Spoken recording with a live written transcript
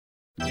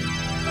Break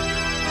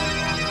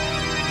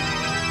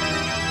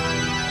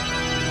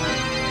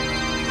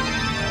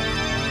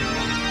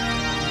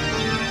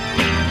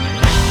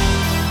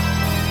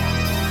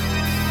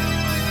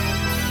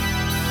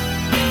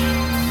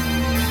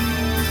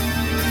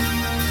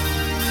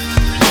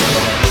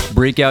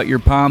out your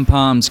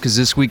pom-poms, because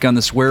this week on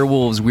the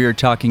Swearwolves, we are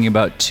talking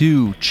about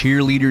 2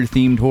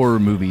 cheerleader-themed horror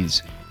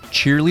movies,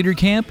 Cheerleader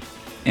Camp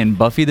and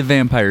Buffy the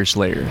Vampire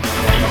Slayer.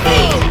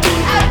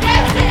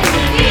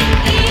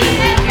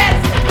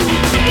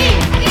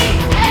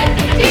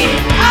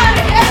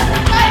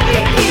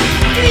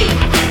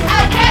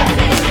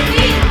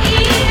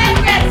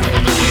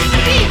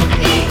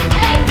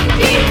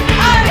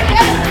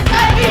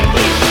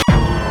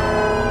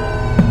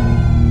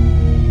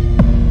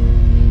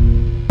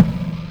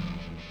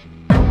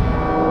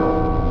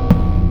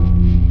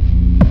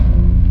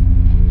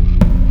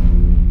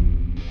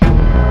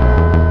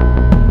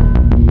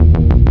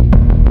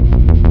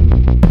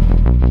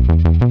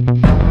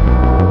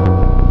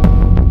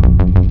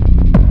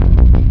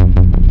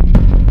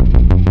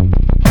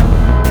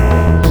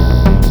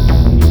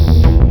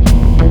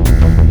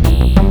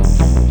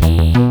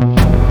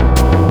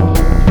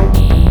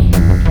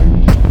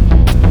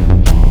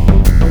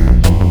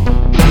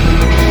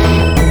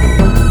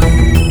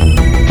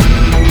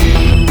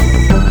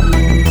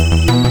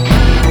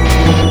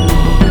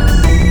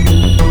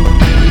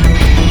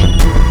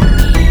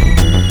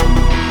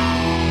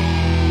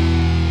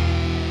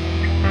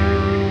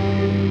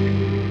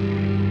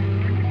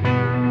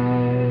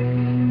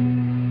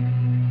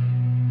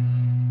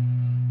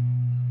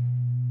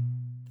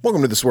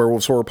 Welcome to the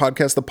Swearwolves Horror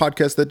Podcast, the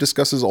podcast that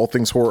discusses all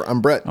things horror.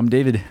 I'm Brett. I'm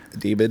David.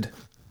 David.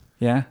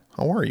 Yeah?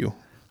 How are you?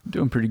 I'm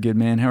doing pretty good,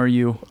 man. How are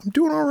you? I'm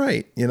doing all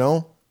right, you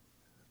know?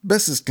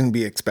 Best as can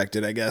be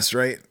expected, I guess,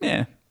 right?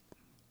 Yeah.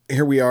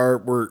 Here we are.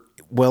 We're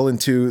well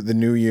into the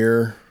new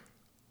year.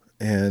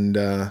 And,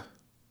 I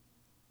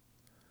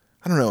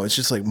don't know. It's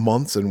just like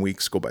months and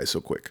weeks go by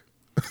so quick.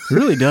 It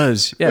really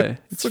does. Yeah.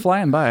 It's like,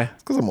 flying by.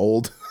 Because I'm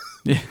old.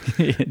 Yeah.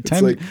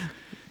 It's like...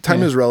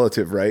 Time is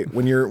relative, right?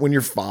 When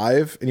you're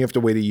 5 and you have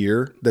to wait a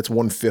year, that's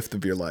 1/5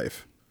 of your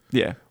life.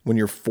 Yeah. When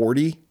you're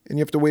 40 and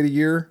you have to wait a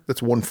year, that's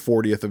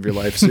 1/40 of your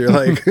life. So you're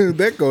like,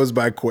 that goes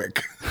by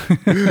quick.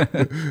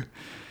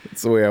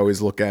 That's the way I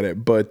always look at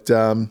it. But,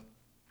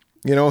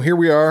 here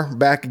we are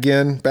back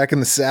again, back in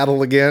the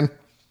saddle again,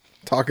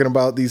 talking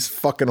about these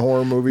fucking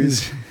horror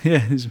movies.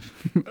 These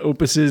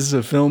opuses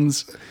of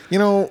films.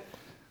 I've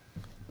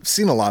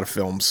seen a lot of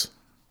films,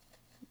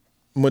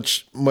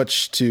 much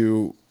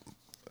to...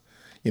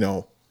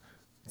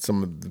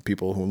 some of the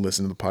people who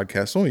listen to the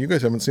podcast, you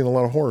guys haven't seen a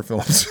lot of horror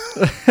films.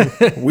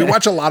 We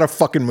watch a lot of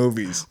fucking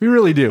movies. We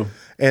really do.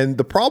 And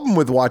the problem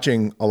with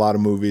watching a lot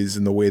of movies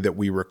and the way that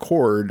we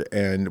record,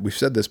 and we've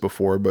said this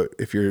before, but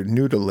if you're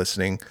new to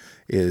listening,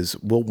 is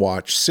we'll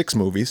watch 6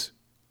 movies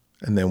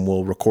and then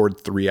we'll record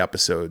 3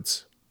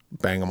 episodes,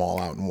 bang them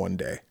all out in one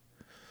day.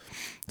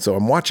 So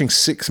I'm watching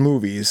 6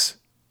 movies.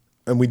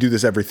 And we do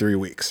this every 3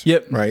 weeks.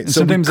 Yep. Right. And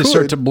sometimes they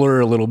start to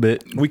blur a little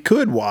bit. We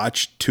could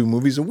watch 2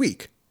 movies a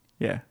week.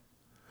 Yeah.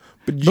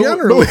 But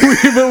generally...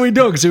 But we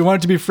don't, because we want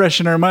it to be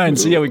fresh in our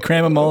minds. So yeah, we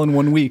cram them all in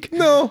one week.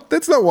 No,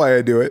 that's not why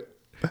I do it.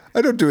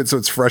 I don't do it so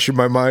it's fresh in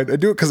my mind. I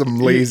do it because I'm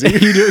lazy.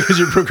 You do it because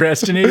you're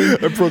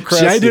procrastinating? I'm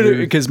procrastinating. See, I do it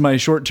because my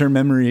short-term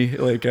memory,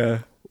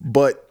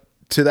 But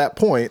to that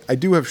point, I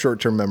do have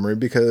short-term memory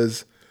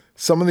because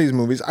some of these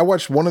movies... I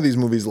watched one of these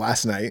movies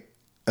last night.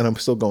 And I'm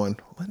still going,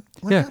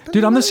 what happened?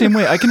 Dude, I'm the same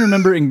way. I can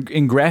remember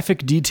in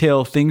graphic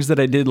detail things that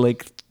I did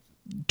like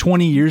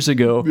 20 years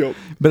ago, yep.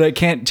 But I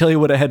can't tell you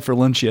what I had for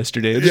lunch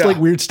yesterday. It's just like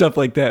weird stuff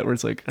like that where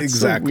it's like, that's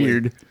exactly. So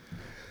weird.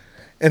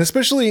 And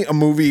especially a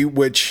movie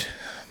which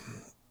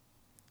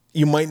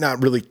you might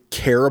not really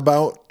care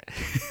about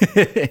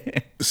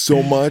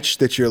so much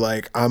that you're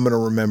like, I'm going to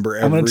remember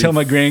every... I'm going to tell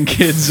my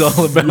grandkids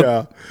all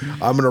about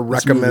I'm going to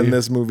recommend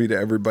this movie to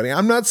everybody.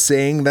 I'm not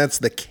saying that's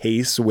the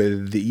case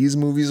with these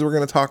movies we're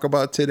going to talk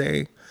about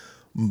today,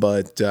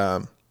 but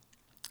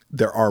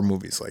there are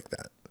movies like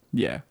that.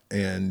 Yeah.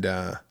 And,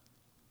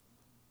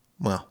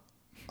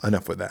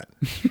 enough with that.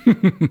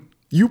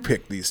 You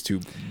picked these 2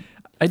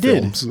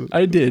 films.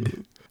 I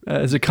did.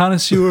 As a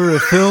connoisseur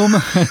of film,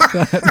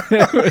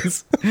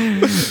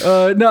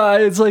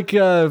 it's like,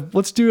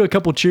 let's do a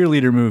couple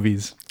cheerleader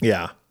movies.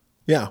 Yeah,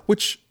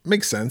 which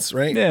makes sense,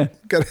 right? Yeah,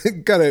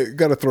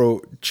 gotta throw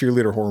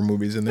cheerleader horror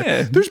movies in there.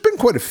 Yeah. There's been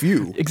quite a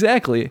few,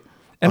 exactly.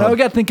 And I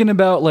got thinking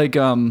about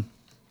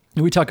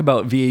we talk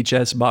about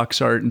VHS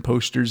box art and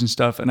posters and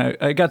stuff, and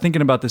I got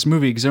thinking about this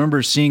movie because I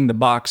remember seeing the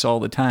box all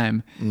the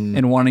time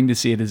and wanting to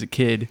see it as a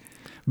kid,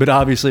 but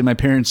obviously my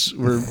parents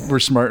were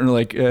smart and were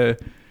like.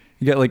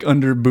 You got like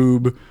under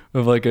boob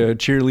of like a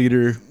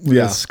cheerleader with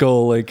a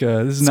skull. Like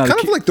this is not kind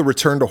of like the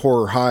Return to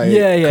Horror High.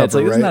 Yeah. Cover, it's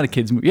like right? It's not a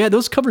kid's movie. Yeah,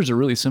 those covers are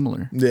really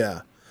similar.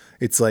 Yeah,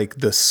 it's like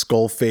the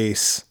skull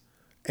face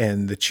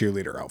and the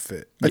cheerleader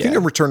outfit. I think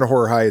in Return to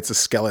Horror High, it's a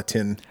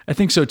skeleton. I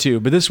think so too.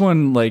 But this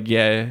one,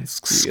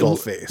 skull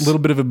face, a little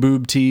bit of a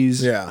boob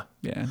tease. Yeah,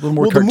 a little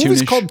more cartoonish. The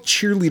movie's called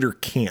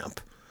Cheerleader Camp.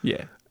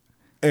 Yeah.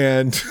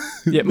 And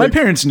Yeah, my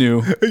parents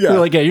knew. They're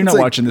like, yeah, you're it's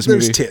not watching this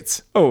movie. There's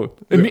tits. Oh,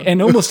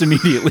 and almost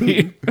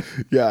immediately.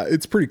 Yeah,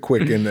 it's pretty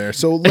quick in there.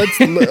 So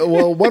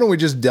well, why don't we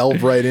just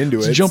delve right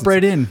into it? Jump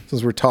right in.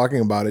 Since we're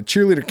talking about it.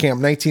 Cheerleader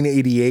Camp,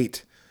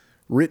 1988,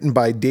 written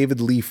by David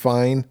Lee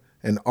Fine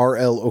and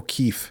R.L.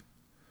 O'Keefe,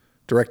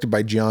 directed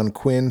by John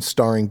Quinn,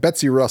 starring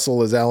Betsy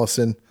Russell as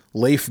Allison,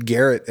 Leif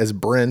Garrett as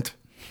Brent.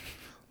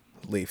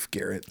 Leif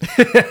Garrett.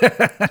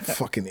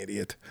 Fucking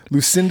idiot.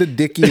 Lucinda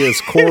Dickey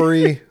as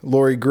Corey,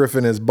 Lori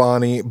Griffin as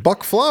Bonnie,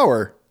 Buck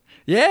Flower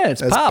Yeah,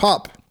 it's as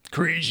Pop.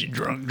 Crazy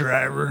drunk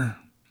driver.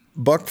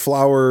 Buck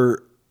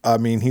Flower, I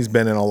mean, he's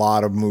been in a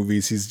lot of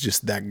movies. He's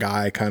just that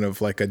guy, kind of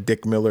like a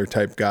Dick Miller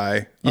type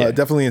guy. Yeah.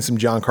 Definitely in some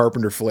John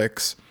Carpenter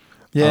flicks.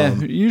 Yeah,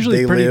 usually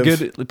They pretty Live.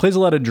 good. It plays a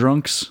lot of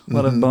drunks, a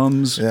lot of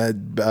bums.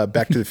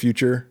 Back to the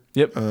Future.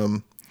 Yep.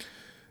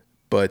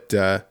 But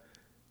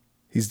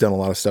he's done a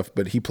lot of stuff,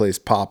 but he plays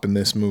Pop in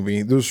this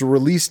movie. The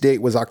release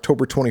date was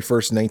October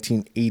 21st,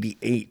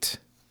 1988.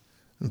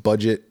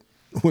 Budget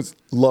was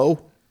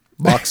low.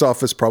 Box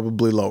office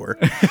probably lower.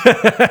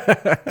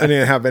 I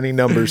didn't have any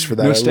numbers for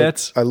that. No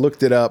stats? I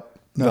looked it up.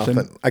 Nothing.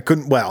 Nothing. I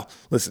couldn't. Well,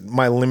 listen,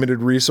 my limited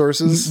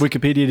resources.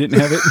 Wikipedia didn't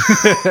have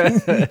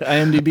it.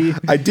 IMDb.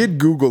 I did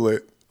Google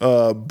it,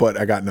 but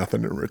I got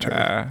nothing in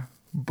return.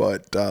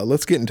 But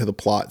let's get into the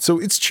plot. So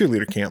it's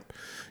cheerleader camp.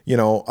 You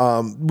know,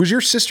 was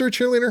your sister a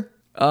cheerleader?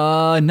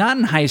 Not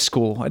in high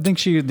school. I think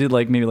she did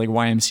maybe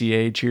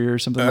YMCA cheer or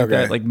something like Okay.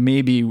 that. Like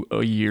maybe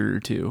a year or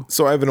two.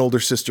 So I have an older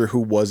sister who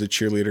was a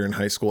cheerleader in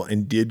high school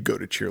and did go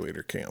to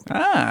cheerleader camp.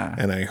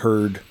 And I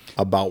heard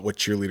about what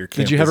cheerleader camp.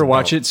 Did you ever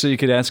watch it so you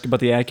could ask about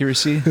the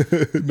accuracy?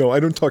 No, I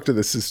don't talk to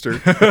the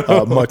sister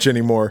much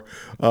anymore.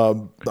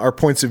 Our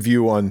points of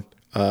view on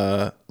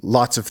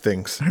lots of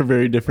things Are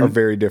very different. are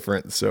very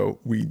different, so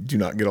we do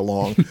not get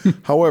along.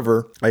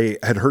 However, I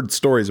had heard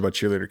stories about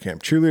cheerleader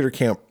camp. Cheerleader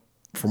camp,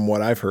 from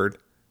what I've heard,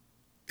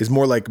 is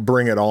more like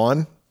Bring It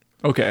On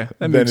Okay, that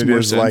than makes it more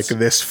is sense. like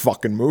this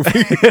fucking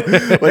movie.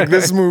 Like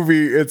this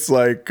movie, it's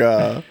like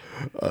a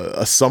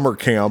summer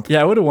camp.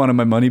 Yeah, I would have wanted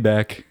my money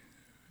back.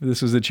 If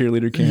this was a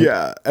cheerleader camp.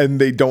 Yeah, and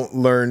they don't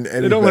learn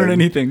anything. They don't learn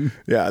anything.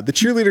 Yeah, the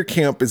cheerleader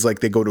camp is like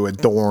they go to a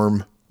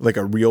dorm, like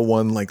a real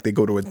one. Like they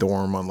go to a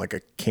dorm on like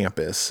a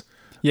campus.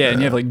 Yeah,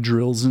 and you have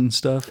drills and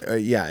stuff.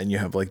 Yeah, and you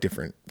have like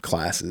different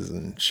classes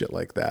and shit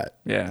like that.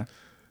 Yeah.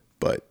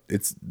 But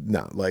it's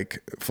not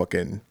like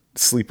fucking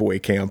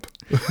sleepaway camp.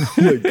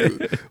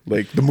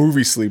 like the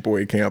movie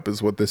Sleepaway Camp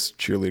is what this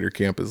cheerleader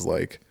camp is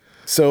like.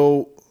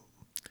 So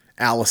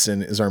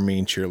Allison is our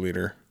main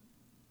cheerleader,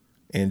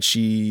 and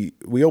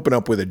we open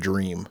up with a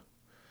dream.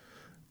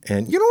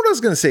 And you know what I was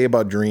going to say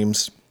about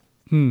dreams?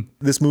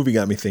 This movie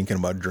got me thinking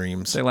about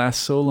dreams. They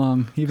last so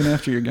long, even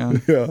after you're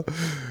gone. Yeah.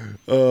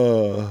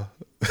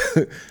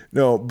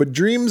 No, but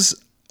dreams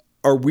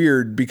are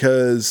weird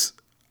because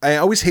I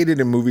always hated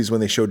in movies when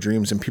they show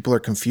dreams and people are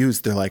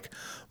confused. They're like,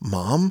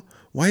 Mom,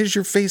 why is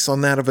your face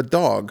on that of a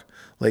dog?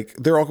 Like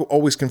they're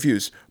always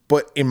confused.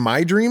 But in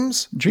my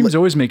dreams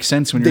always make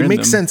sense when you're they in make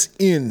them. sense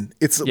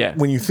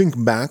when you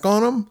think back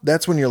on them.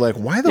 That's when you're like,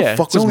 why the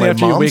fuck it's was only my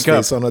after you mom's wake up.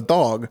 face on a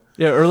dog?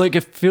 Yeah, or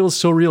it feels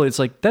so real. It's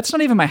like, that's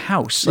not even my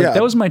house. Like Yeah.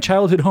 that was my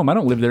childhood home. I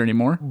don't live there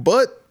anymore.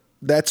 But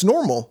that's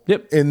normal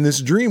in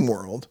this dream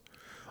world.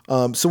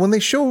 So when they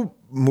show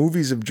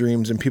movies of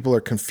dreams and people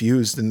are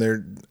confused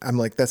I'm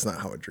like, that's not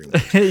how a dream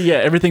works. Yeah,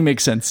 everything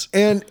makes sense.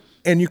 And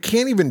you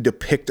can't even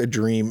depict a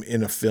dream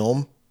in a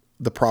film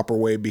the proper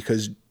way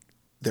because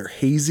they're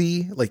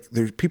hazy. Like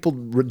people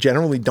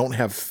generally don't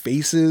have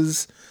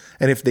faces.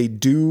 And if they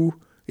do,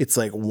 it's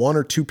like one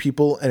or two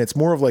people and it's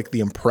more of like the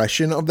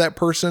impression of that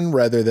person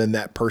rather than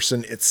that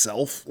person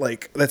itself.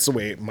 Like that's the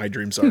way my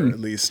dreams are, at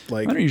least.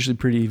 Like, Mine are usually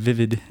pretty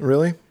vivid.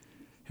 really?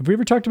 Have we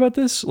ever talked about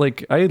this?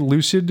 Like I have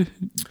lucid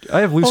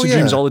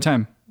dreams all the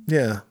time.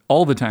 Yeah.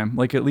 All the time.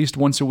 Like at least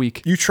once a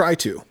week. You try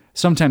to.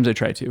 Sometimes I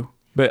try to.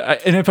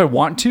 And if I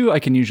want to, I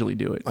can usually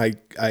do it.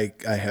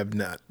 I have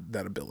not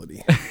that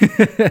ability.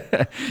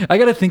 I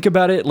got to think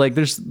about it. Like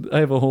I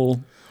have a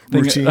whole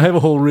thing. Routine. I have a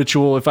whole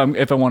ritual if I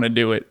want to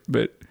do it,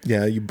 but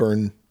Yeah, you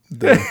burn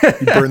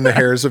the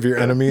hairs of your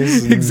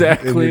enemies. And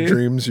exactly. In your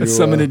dreams, you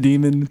summon a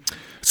demon.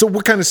 So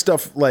what kind of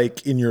stuff,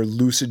 like in your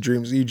lucid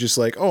dreams, are you just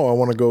like, oh, I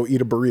want to go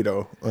eat a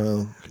burrito?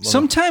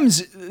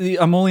 Sometimes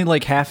I'm only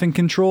like half in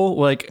control.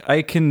 Like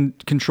I can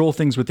control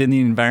things within the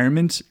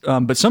environment,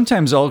 but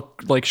sometimes I'll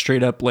like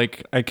straight up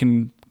like I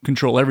can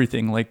control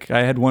everything. Like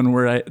I had one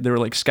where there were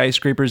like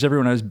skyscrapers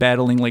everywhere, and I was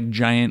battling like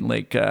giant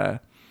like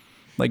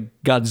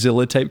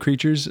Godzilla type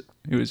creatures.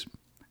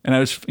 And I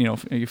was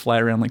you fly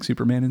around like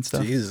Superman and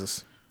stuff.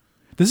 Jesus.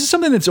 This is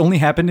something that's only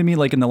happened to me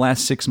like in the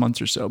last 6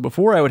 months or so.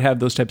 Before I would have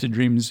those types of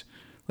dreams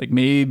like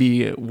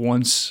maybe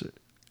once,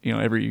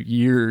 every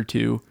year or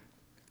two.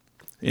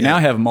 And now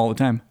I have them all the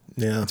time.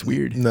 Yeah. It's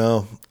weird.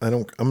 No, I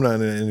don't. I'm not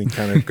in any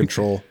kind of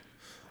control.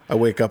 I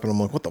wake up and I'm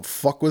like, what the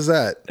fuck was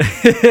that?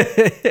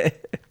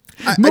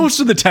 Most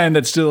of the time,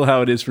 that's still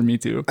how it is for me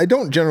too. I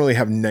don't generally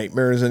have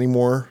nightmares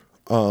anymore.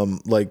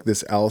 Like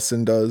this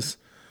Allison does.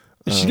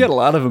 She got a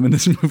lot of them in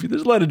this movie.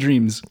 There's a lot of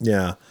dreams.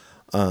 Yeah.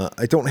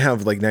 I don't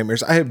have like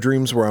nightmares. I have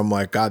dreams where I'm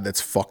like, God,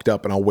 that's fucked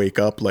up, and I'll wake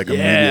up like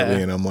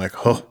immediately, and I'm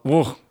like, oh,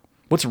 whoa,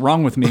 what's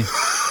wrong with me?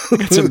 I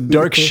got some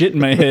dark shit in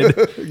my head.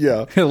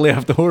 Yeah, lay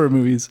off the horror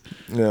movies.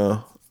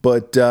 Yeah,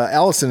 but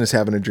Allison is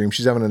having a dream.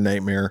 She's having a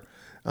nightmare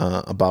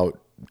about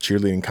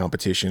cheerleading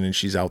competition, and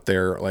she's out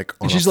there like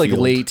on she's a like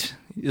field. late.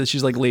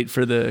 She's like late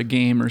for the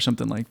game or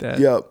something like that.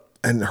 Yep,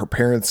 and her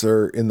parents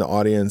are in the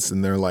audience,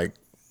 and they're like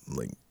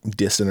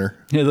dissing her.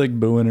 Yeah, like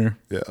booing her.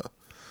 Yeah,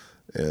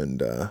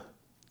 and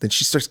then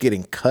she starts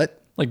getting cut.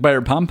 Like by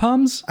her pom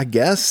poms? I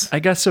guess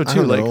so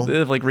too. Like they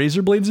have like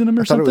razor blades in them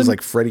or I thought something. it was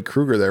like Freddy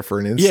Krueger there for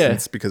an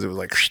instance because it was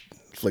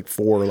like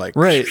four like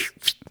right.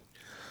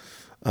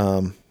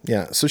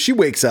 Yeah, so she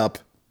wakes up.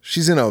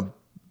 She's in a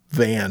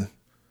van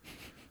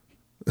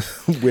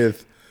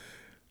with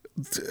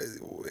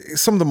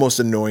some of the most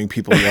annoying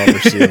people you'll ever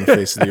see on the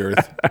face of the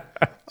earth.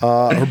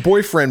 Her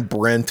boyfriend,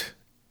 Brent,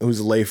 who's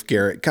Leif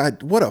Garrett.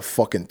 God, what a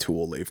fucking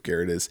tool Leif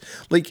Garrett is.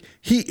 Like,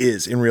 he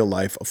is, in real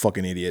life, a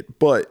fucking idiot.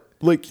 But,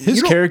 like...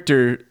 His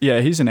character,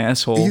 he's an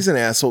asshole. He's an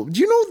asshole. Do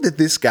you know that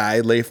this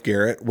guy, Leif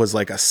Garrett, was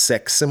like a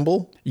sex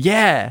symbol?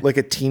 Yeah. Like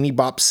a teeny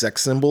bop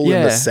sex symbol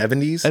in the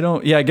 70s?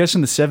 I guess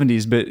in the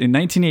 70s, but in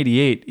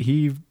 1988,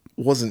 he...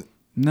 Wasn't...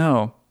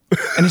 No.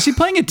 And is he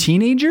playing a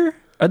teenager?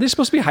 Are they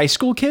supposed to be high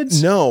school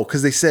kids? No,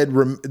 because they said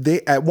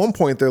they at one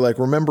point they're like,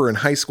 remember in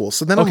high school.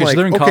 So then I'm like, so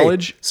they're in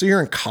college. So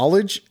you're in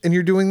college and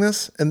you're doing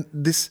this, and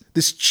this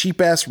cheap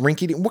ass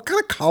rinky. What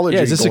kind of college? Yeah,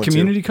 are is you this a going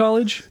community to?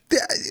 college?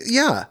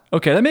 Yeah.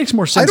 Okay, that makes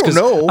more sense. I don't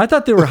know. I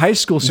thought they were high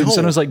school students,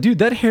 No. and I was like, dude,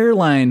 that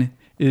hairline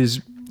is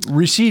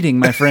receding,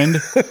 my friend.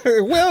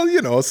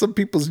 Well, some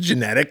people's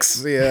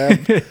genetics,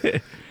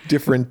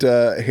 different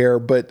hair,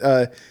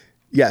 but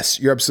yes,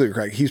 you're absolutely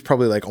correct. He's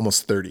probably like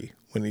almost 30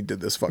 when he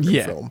did this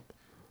fucking film.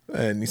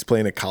 And he's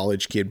playing a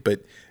college kid,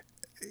 but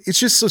it's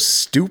just so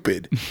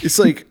stupid. It's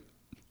like,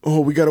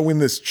 oh, we got to win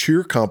this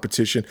cheer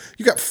competition.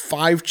 You got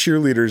 5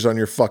 cheerleaders on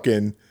your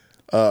fucking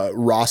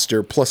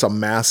roster plus a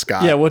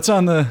mascot. Yeah, what's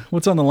on the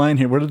line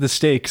here? What are the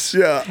stakes?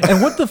 Yeah.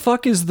 And what the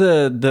fuck is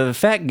the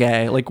fat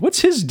guy? Like,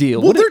 what's his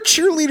deal? Well, they're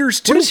cheerleaders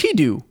too. What does he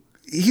do?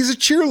 He's a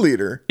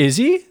cheerleader. Is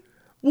he?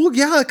 Well,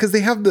 yeah, because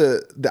they have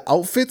the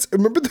outfits.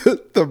 Remember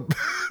the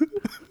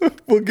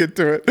we'll get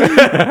to it.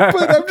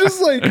 But I'm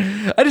just like...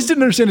 I just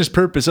didn't understand his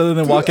purpose other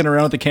than walking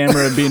around with the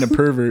camera and being a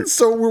pervert.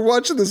 So we're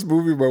watching this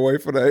movie, my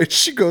wife and I, and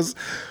she goes,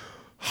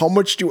 how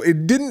much do...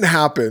 It didn't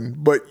happen,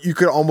 but you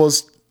could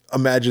almost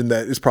imagine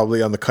that it's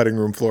probably on the cutting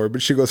room floor.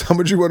 But she goes, how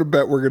much you want to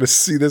bet we're going to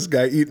see this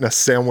guy eating a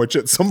sandwich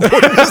at some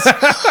point?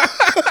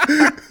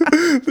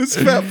 This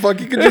fat fuck,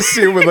 you can just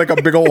see him with like a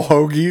big old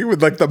hoagie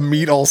with like the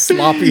meat all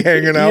sloppy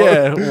hanging out.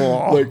 Yeah.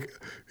 Like,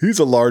 he's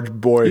a large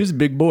boy. He's a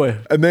big boy.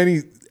 And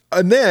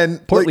then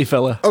Portly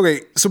fella.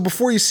 Okay, so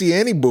before you see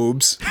any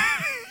boobs,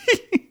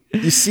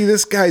 you see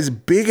this guy's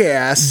big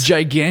ass.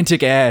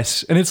 Gigantic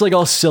ass. And it's like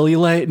all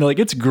cellulite and like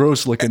it's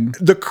gross looking.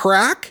 The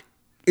crack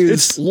is...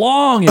 It's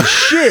long as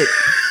shit.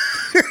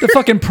 The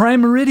fucking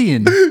prime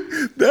meridian.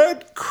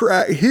 That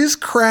crack, his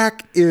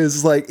crack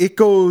is like, it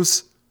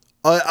goes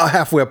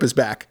halfway up his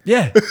back.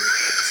 Yeah.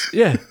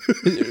 Yeah.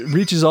 It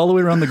reaches all the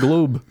way around the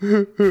globe.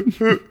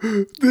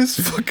 This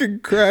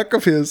fucking crack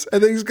of his.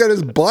 And then he's got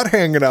his butt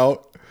hanging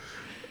out.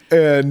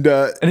 And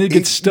it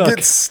gets stuck.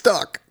 Gets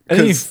stuck.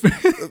 And he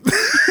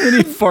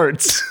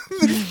farts.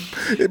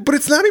 But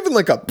it's not even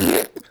like a...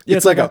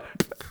 it's like a...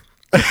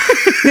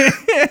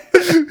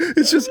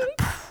 It's just...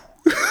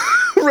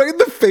 right in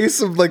the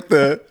face of like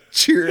the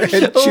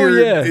head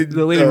cheer.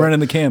 The lady running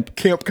the camp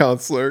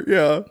counselor.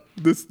 Yeah,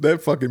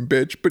 that fucking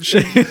bitch. But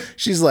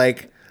she's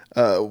like,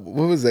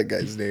 what was that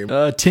guy's name?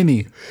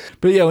 Timmy.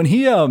 But yeah, when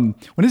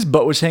his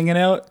butt was hanging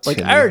out,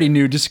 like I already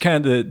knew just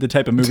kind of the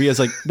type of movie. I was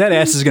like, that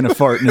ass is gonna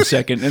fart in a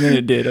second, and then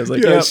it did. I was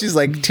like, yeah. She's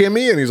like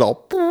Timmy, and he's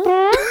all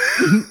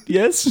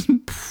yes. His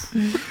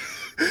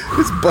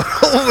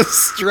butthole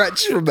was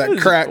stretched from that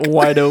crack,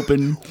 wide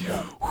open.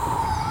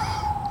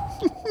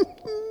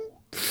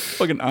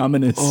 Fucking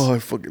ominous. Oh, I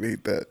fucking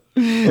hate that.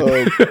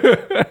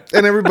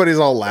 And everybody's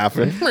all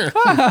laughing.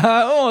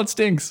 Oh, it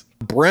stinks.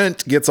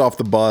 Brent gets off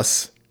the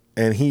bus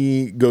and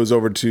he goes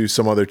over to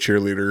some other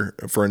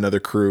cheerleader for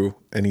another crew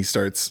and he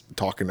starts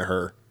talking to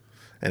her.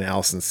 And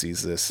Allison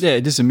sees this. Yeah,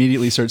 it just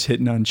immediately starts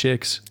hitting on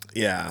chicks.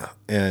 Yeah,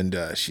 and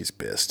she's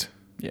pissed.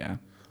 Yeah.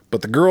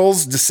 But the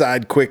girls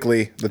decide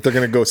quickly that they're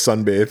going to go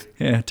sunbathe.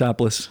 Yeah,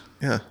 topless.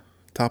 Yeah,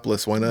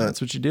 topless. Why not?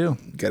 That's what you do.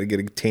 Got to get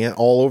a tan,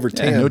 all over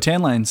tan. Yeah, no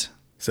tan lines.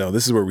 So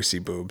this is where we see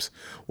boobs.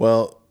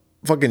 Well,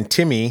 fucking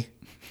Timmy,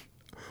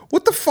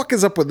 what the fuck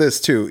is up with this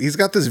too? He's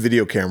got this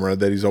video camera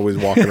that he's always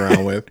walking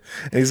around with,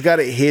 and he's got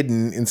it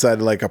hidden inside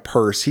of like a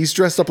purse. He's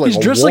dressed up like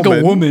like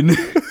a woman.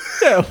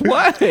 Yeah,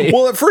 why?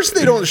 Well, at first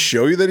they don't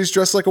show you that he's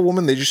dressed like a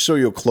woman. They just show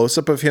you a close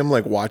up of him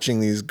like watching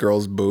these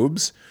girls'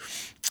 boobs.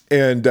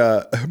 And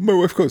my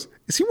wife goes,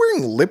 is he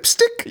wearing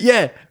lipstick?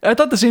 Yeah, I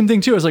thought the same thing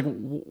too. I was like,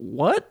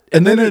 what?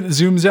 And then it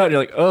zooms out and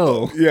you're like,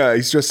 oh. Yeah,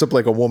 he's dressed up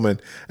like a woman.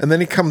 And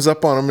then he comes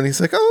up on him and he's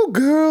like, oh,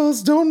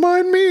 girls, don't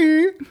mind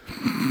me.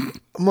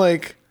 I'm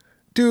like,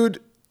 dude,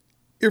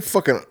 you're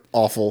fucking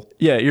awful.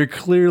 Yeah, you're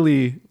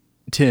clearly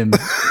Tim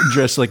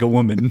dressed like a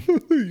woman.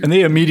 And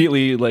they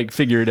immediately like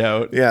figure it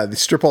out. Yeah, they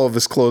strip all of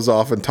his clothes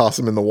off and toss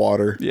him in the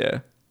water. Yeah.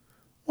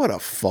 What a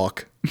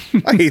fuck.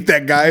 I hate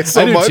that guy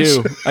so I do much.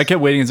 too. I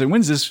kept waiting and saying,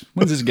 when's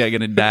this guy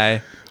gonna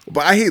die?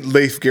 But I hate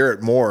Leif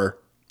Garrett more.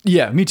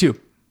 Yeah, me too.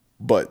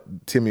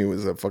 But Timmy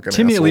was a fucking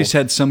Timmy asshole. at least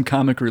had some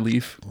comic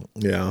relief.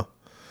 Yeah.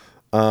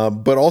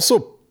 But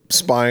also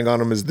spying on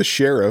him is the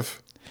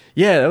sheriff.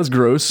 Yeah, that was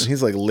gross.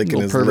 He's like licking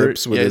Little his pervert.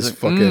 lips with Yeah, his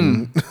he's like,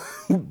 fucking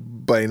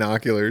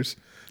binoculars.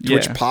 To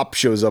which Yeah. Pop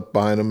shows up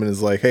behind him and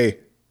is like, hey,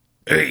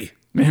 Hey,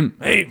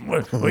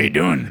 what are you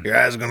doing? your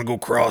eyes gonna go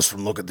cross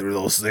from looking through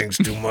those things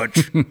too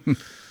much.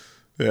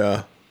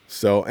 Yeah.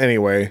 So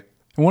anyway,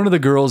 One of the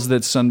girls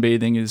that's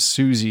sunbathing is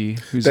Susie,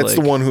 who's that's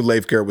like, the one who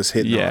Leif Garrett was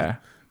hitting Yeah. on,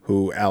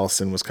 who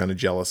Allison was kind of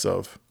jealous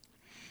of.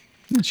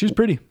 she was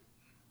pretty.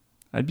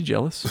 I'd be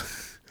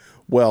jealous.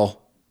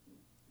 Well,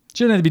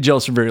 She didn't have to be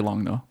jealous for very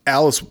long though.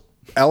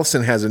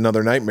 Allison has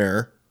another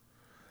nightmare,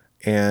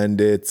 and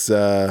it's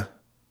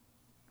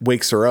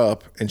wakes her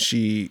up, and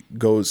she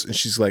goes and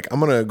she's like, I'm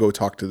gonna go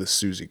talk to this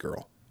Susie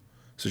girl.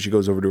 So she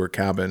goes over to her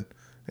cabin,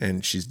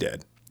 and she's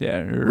dead.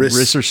 Yeah, her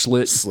wrists are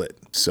slit.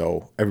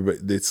 So everybody,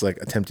 it's like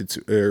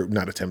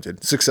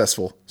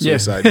successful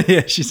suicide. Yeah.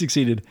 Yeah, she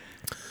succeeded.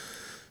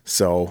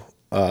 So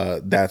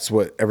that's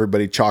what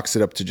everybody chalks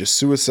it up to, just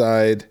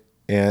suicide.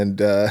 And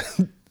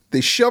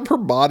they shove her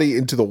body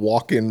into the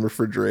walk-in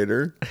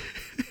refrigerator.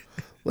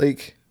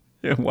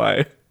 Yeah,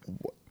 why?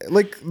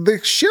 Like the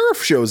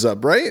sheriff shows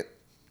up, right?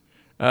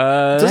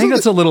 I think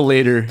that's a little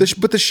later.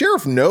 But the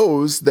sheriff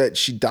knows that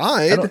she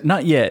died.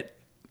 Not yet.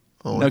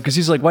 No, because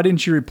he's like, why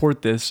didn't you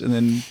report this? And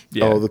then,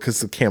 yeah. Oh,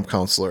 because the camp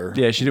counselor.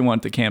 Yeah, she didn't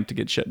want the camp to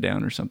get shut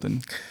down or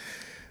something.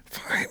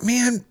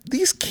 Man,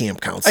 these camp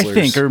I counselors.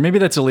 think, or maybe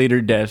that's a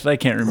later death. I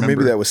can't remember.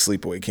 Maybe that was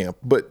sleepaway camp.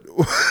 But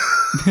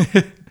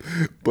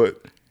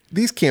but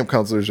these camp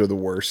counselors are the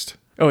worst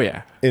Oh,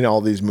 yeah. in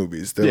all these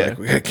movies. They're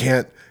like, I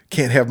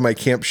can't have my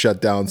camp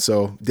shut down.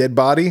 So dead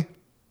body,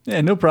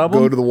 Yeah, no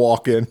problem. go to the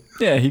walk-in.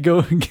 Yeah, you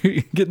go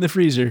get in the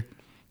freezer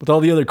with all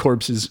the other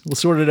corpses. We'll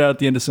sort it out at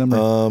the end of summer.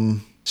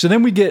 So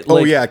then we get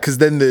like, Oh yeah, because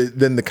then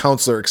the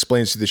counselor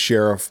explains to the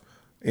sheriff,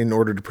 in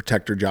order to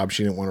protect her job,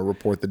 she didn't want to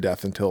report the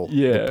death until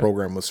the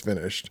program was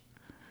finished.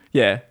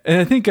 Yeah. And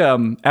I think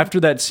after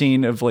that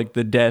scene of like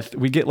the death,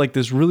 we get like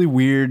this really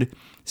weird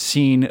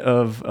scene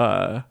of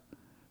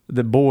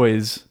the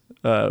boys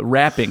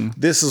rapping.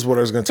 This is what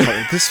I was going to tell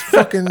you. This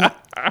fucking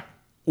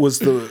was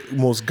the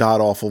most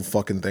god-awful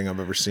fucking thing I've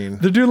ever seen.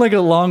 They're doing like a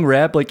long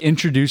rap, like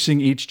introducing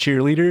each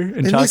cheerleader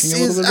and talking This a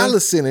little is bit about it.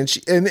 Allison,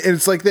 and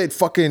it's like that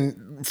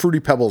fucking Fruity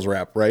Pebbles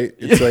rap, right?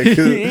 It's like,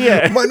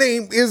 Yeah. my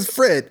name is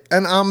Fred,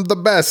 and I'm the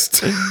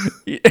best.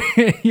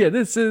 Yeah,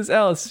 this is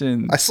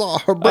Allison. I saw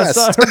her breast.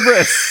 I saw her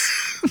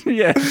breasts.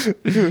 Yeah.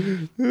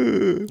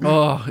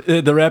 Oh,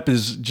 the rap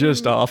is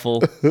just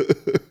awful.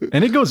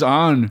 And it goes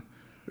on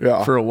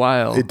for a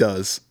while. It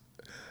does.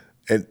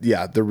 And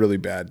yeah, they're really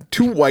bad.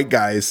 Two white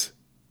guys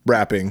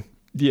rapping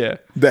Yeah.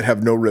 that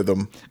have no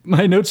rhythm.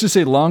 My notes just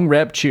say long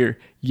rap cheer.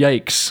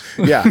 Yikes.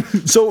 Yeah.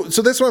 So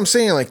that's what I'm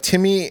saying. Like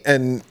Timmy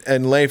and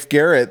Leif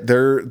Garrett,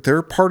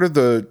 they're part of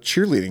the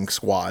cheerleading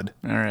squad.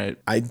 All right.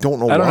 I don't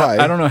know why.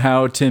 I don't know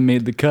how Tim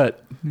made the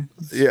cut.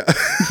 Yeah.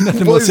 Not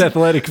the most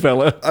athletic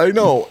fella. I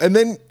know. And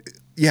then,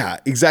 yeah,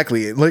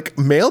 exactly. Like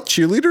male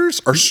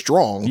cheerleaders are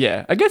strong.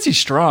 Yeah. I guess he's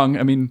strong.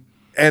 I mean,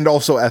 And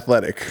also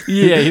athletic.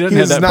 yeah, he doesn't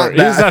have that part.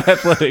 He's not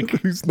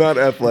athletic. He's not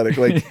athletic.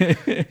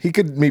 Like he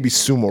could maybe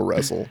sumo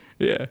wrestle.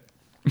 Yeah.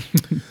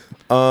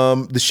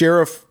 The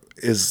sheriff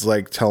is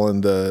like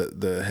telling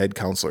the head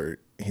counselor,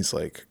 he's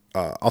like,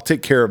 I'll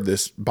take care of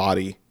this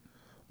body,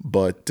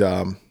 but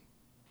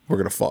we're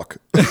gonna fuck.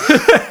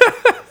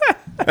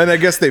 And I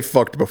guess they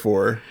fucked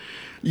before.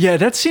 Yeah,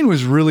 that scene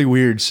was really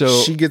weird. So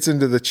She gets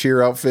into the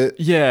cheer outfit.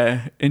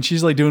 yeah, and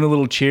she's like doing a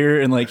little cheer,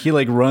 and like he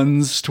like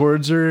runs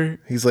towards her.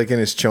 He's like in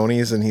his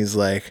chonies, and he's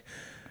like,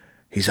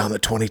 he's on the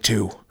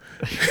 22,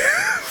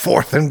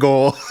 4th and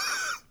goal.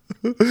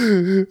 And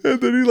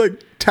then he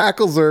like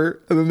tackles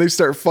her, and then they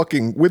start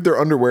fucking with their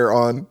underwear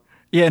on.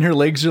 Yeah, and her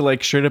legs are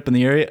like straight up in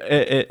the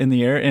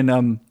air,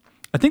 and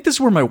I think this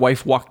is where my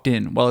wife walked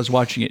in while I was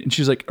watching it, and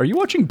she's like, "Are you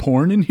watching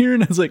porn in here?"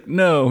 And I was like,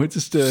 "No, it's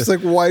just." She's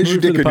like, "Why is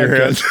your movie dick for in the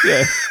your podcast."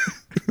 hand?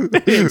 Yeah,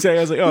 exactly.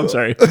 I was like, "Oh, I'm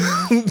sorry,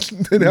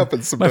 It happens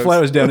my sometimes. fly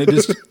was down. It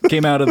just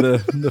came out of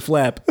the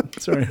flap.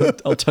 Sorry,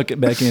 I'll tuck it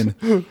back in."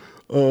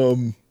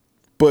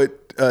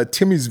 But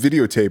Timmy's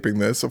videotaping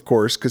this, of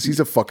course, because he's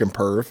a fucking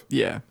perv.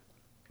 Yeah,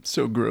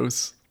 so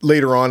gross.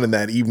 Later on in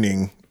that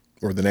evening,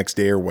 or the next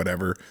day or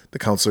whatever, the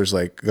counselor's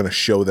like going to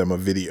show them a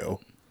video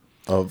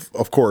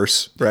of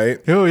course, right?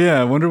 Oh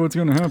yeah, I wonder what's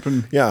going to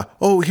happen. Yeah.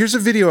 Oh, here's a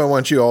video I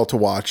want you all to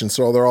watch. And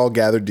so they're all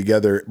gathered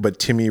together, but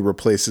Timmy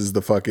replaces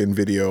the fucking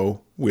video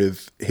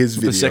with his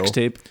video. The sex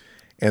tape.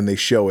 And they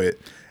show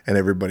it, and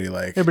everybody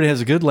like, Everybody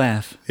has a good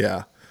laugh.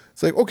 yeah.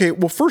 It's like, okay,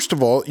 well, first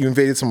of all, you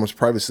invaded someone's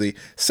privacy.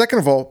 Second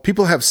of all,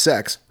 people have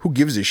sex. Who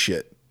gives a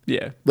shit?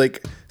 Yeah.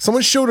 Like,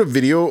 someone showed a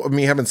video of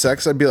me having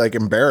sex, I'd be like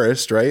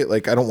embarrassed, right?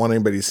 Like, I don't want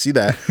anybody to see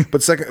that.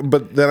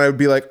 But then I would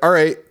be like, all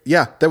right,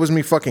 yeah, that was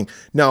me fucking.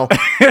 Now,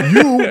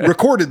 you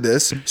recorded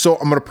this, so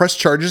I'm gonna press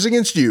charges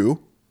against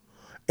you,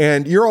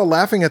 and you're all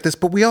laughing at this,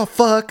 but we all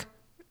fuck.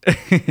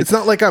 It's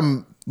not like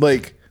I'm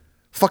like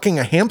fucking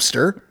a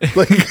hamster.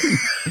 Like,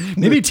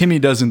 Maybe Timmy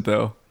doesn't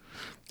though.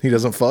 he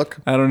doesn't fuck.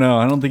 I don't know.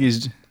 I don't think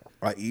he's.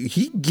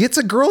 He gets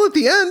a girl at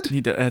the end.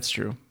 That's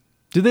true.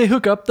 Did they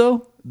hook up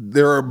though?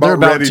 They're about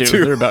ready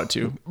to. They're about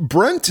to.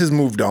 Brent has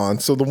moved on.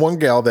 So the one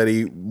gal that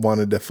he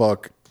wanted to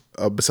fuck,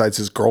 besides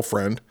his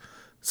girlfriend,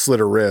 slit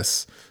her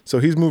wrists. So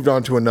he's moved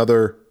on to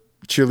another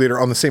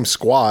cheerleader on the same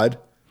squad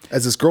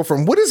as his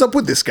girlfriend. What is up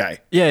with this guy?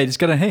 Yeah, you just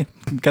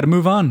gotta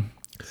move on.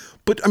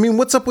 But I mean,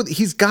 what's up with?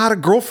 He's got a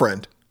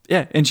girlfriend.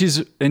 Yeah, and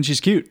she's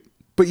cute.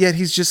 But yet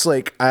he's just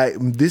like,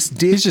 this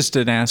dick. He's just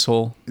an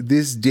asshole.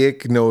 This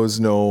dick knows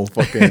no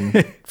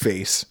fucking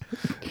face,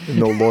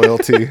 no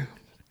loyalty.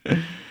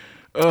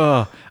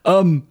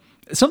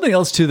 Something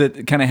else too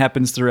that kind of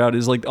happens throughout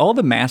is like all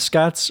the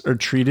mascots are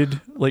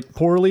treated like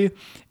poorly,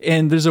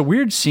 and there's a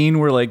weird scene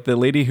where like the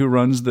lady who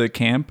runs the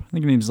camp, I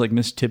think her name's like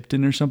Miss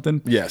Tipton or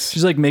something. Yes,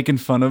 she's like making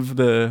fun of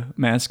the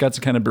mascots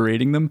and kind of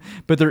berating them,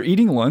 but they're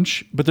eating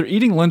lunch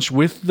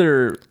with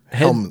their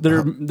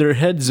their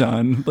heads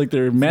on, like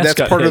their mascot.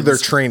 That's part heads. of their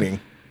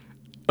training.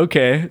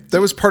 Okay, that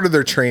was part of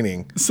their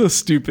training. So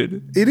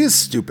stupid. It is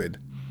stupid.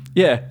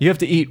 Yeah, you have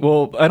to eat.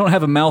 Well, I don't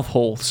have a mouth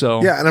hole,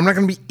 so yeah, and I'm not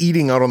going to be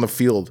eating out on the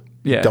field.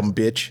 Yeah, dumb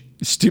bitch.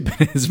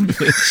 Stupid as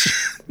bitch.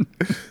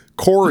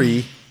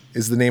 Corey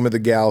is the name of the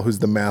gal who's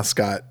the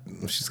mascot.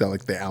 She's got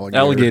like the alligator.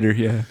 Alligator,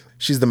 yeah.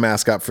 She's the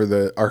mascot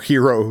for our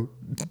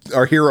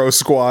hero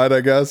squad,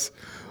 I guess.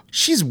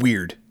 She's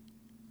weird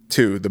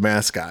too, the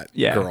mascot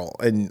girl,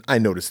 and I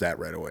noticed that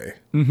right away.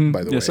 Mm-hmm.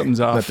 By the way, something's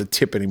off. Not to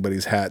tip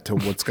anybody's hat to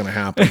what's going to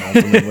happen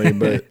ultimately,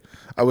 but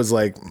I was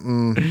like,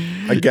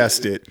 I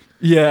guessed it.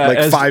 Yeah,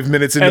 like 5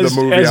 minutes into the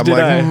movie,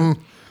 I'm like,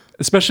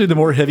 Especially the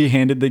more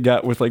heavy-handed they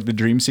got with like the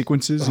dream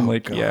sequences. I'm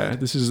like, God. Yeah,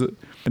 this is a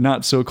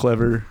not so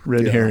clever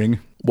red herring.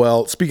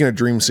 Well, speaking of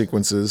dream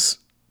sequences,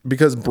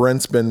 because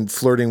Brent's been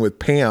flirting with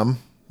Pam,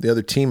 the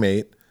other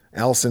teammate,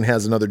 Allison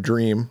has another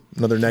dream,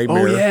 another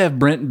nightmare. Oh yeah,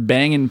 Brent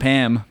banging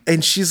Pam.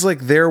 And she's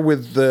like there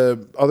with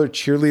the other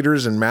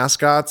cheerleaders and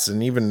mascots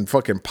and even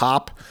fucking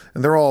Pop.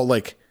 And they're all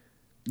like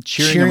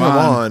cheering him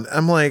on.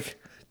 I'm like,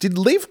 did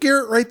Leif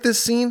Garrett write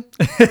this scene?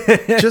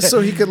 Just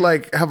so he could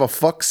like have a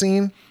fuck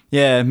scene?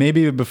 Yeah,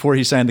 maybe before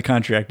he signed the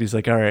contract, he's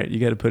like, all right, you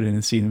got to put in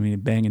a scene of me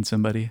banging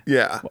somebody.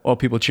 Yeah. While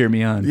people cheer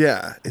me on.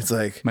 Yeah. It's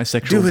like, my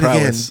sexual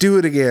prowess. Do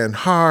it again.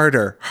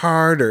 Harder,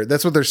 harder.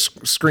 That's what they're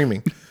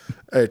screaming,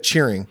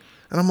 cheering.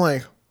 And I'm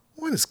like,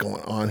 what is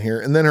going on here?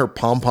 And then her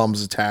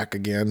pom-poms attack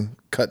again,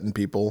 cutting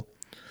people.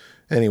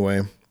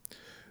 Anyway,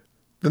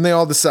 then they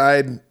all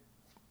decide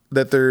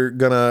that they're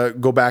going to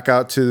go back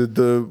out to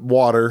the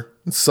water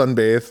and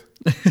sunbathe.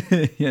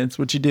 Yeah, it's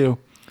what you do.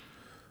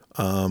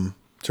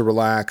 To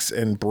relax,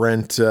 and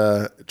Brent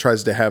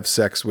tries to have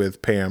sex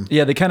with Pam.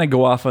 Yeah, they kind of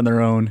go off on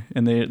their own,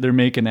 and they're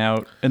making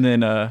out. And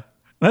then and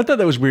I thought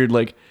that was weird.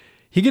 Like,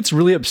 he gets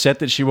really upset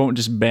that she won't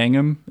just bang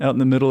him out in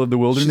the middle of the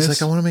wilderness.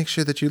 She's like, I want to make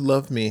sure that you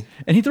love me.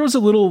 And he throws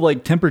a little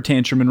like temper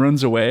tantrum and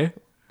runs away.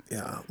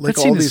 Yeah, like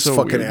all these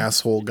fucking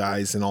asshole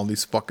guys in all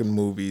these fucking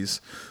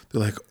movies.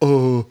 They're like,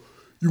 oh,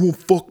 you won't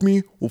fuck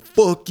me? Well,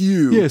 fuck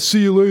you. Yeah,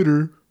 see you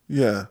later.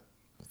 Yeah,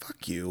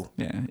 fuck you.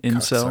 Yeah,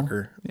 incel.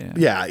 Cocksucker.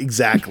 Yeah,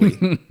 exactly.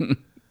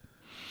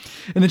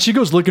 And then she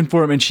goes looking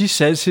for him, and she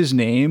says his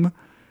name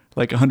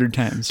like 100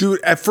 times.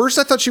 Dude, at first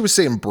I thought she was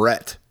saying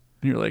Brett.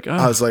 And you're like, oh,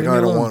 I was like,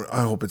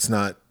 I hope it's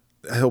not.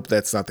 I hope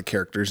that's not the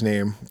character's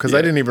name, because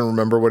I didn't even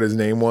remember what his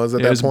name was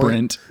at that point.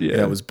 Brent.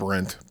 Yeah, it was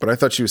Brent. But I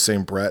thought she was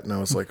saying Brett, and I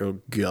was like,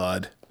 oh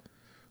God,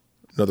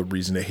 another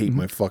reason to hate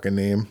my fucking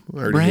name.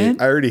 I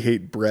already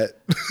hate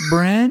Brett.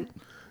 Brent.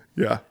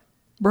 Yeah.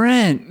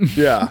 Brent.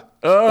 Yeah.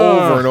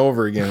 Over and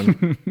over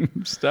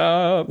again.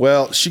 Stop.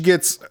 Well, she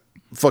gets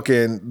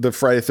fucking the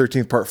Friday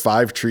 13th Part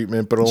 5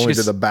 treatment, but only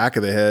to the back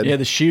of the head. Yeah,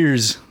 the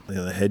shears.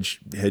 Yeah, the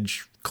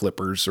hedge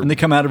clippers. And they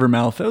come out of her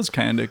mouth. That was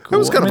kind of cool. That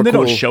was kind of they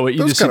cool. don't show it.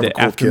 You just see the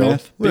cool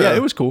aftermath. But yeah,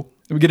 it was cool.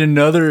 We get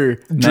another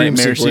dream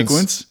nightmare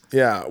sequence.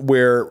 Yeah,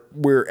 where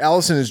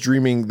Allison is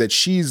dreaming that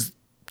she's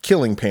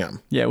killing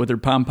Pam. Yeah, with her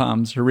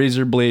pom-poms, her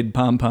razor blade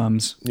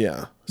pom-poms.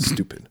 Yeah,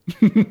 stupid.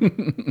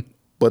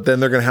 But then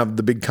they're going to have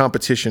the big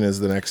competition as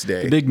the next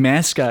day. The big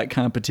mascot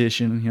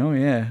competition. Oh,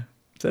 yeah.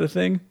 Is that a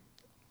thing?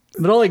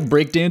 They're all like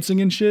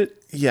breakdancing and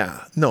shit?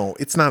 Yeah. No,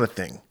 it's not a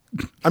thing.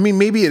 I mean,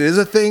 maybe it is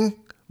a thing,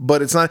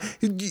 but it's not.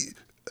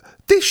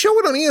 They show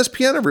it on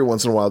ESPN every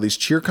once in a while, these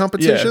cheer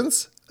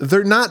competitions. Yeah.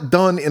 They're not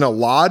done in a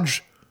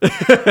lodge.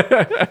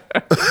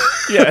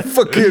 Yeah.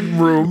 Fucking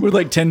room. With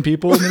like 10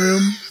 people in the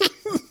room.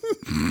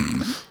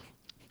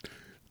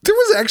 There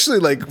was actually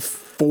like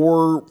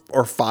 4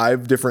 or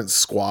 5 different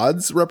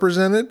squads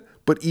represented,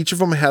 but each of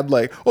them had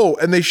like,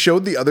 and they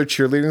showed the other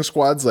cheerleading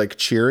squads like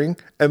cheering,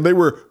 and they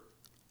were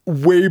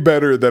way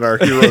better than our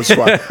hero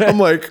squad. I'm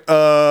like,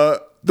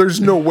 there's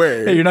no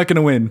way. Hey, you're not going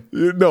to win.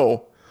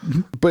 No.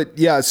 But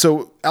yeah,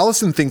 so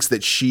Allison thinks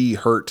that she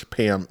hurt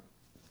Pam,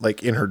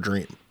 like in her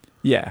dream.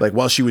 Yeah. Like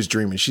while she was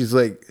dreaming, she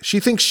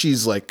thinks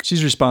she's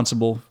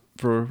responsible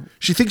for.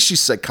 She thinks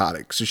she's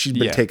psychotic, so she's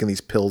been taking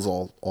these pills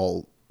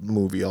all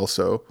movie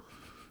also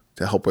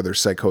to help with her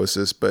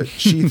psychosis. But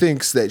she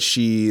thinks that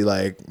she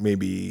like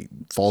maybe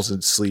falls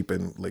asleep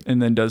and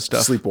then does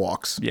stuff,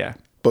 sleepwalks. Yeah.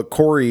 But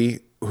Corey,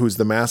 who's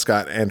the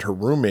mascot and her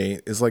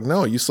roommate, is like,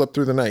 no, you slept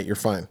through the night. You're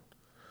fine.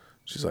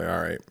 She's like,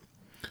 all right.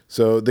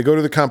 So they go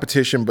to the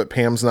competition, but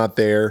Pam's not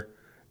there.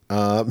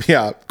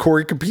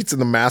 Corey competes in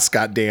the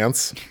mascot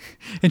dance.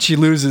 And she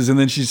loses, and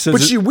then she says...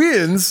 But she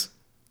wins.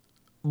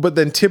 But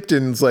then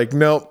Tipton's like,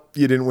 nope,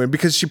 you didn't win.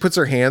 Because she puts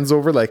her hands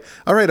over like,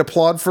 all right,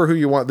 applaud for who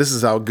you want. This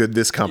is how good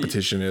this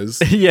competition is.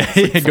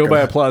 Go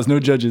by applause. No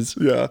judges.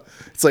 Yeah.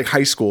 It's like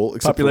high school.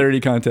 Popularity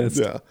contest.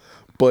 Yeah.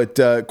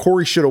 But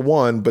Corey should have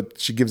won, but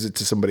she gives it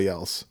to somebody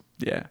else.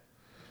 Yeah.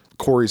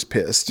 Corey's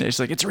pissed. Yeah, she's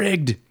like, it's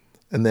rigged.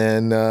 And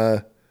then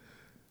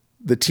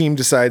the team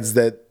decides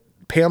that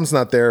Pam's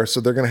not there, so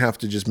they're going to have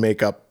to just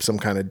make up some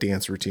kind of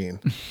dance routine.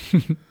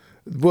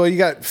 Well, you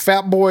got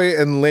Fat Boy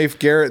and Leif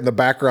Garrett in the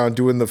background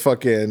doing the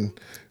fucking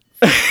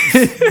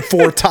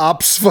Four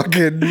Tops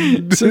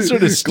fucking some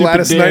sort of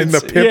Gladys dance. Knight and the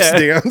Pips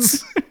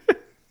dance.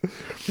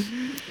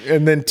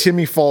 And then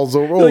Timmy falls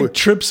over. He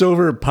trips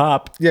over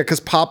Pop. Yeah, because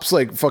Pop's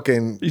like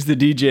fucking... He's the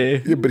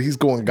DJ. Yeah, but he's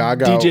going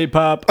gaga. DJ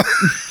Pop.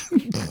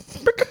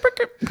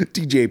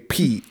 DJ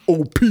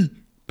P.O.P.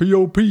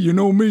 P.O.P. You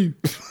know me.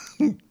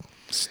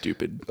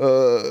 Stupid.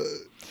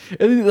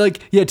 And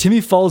then,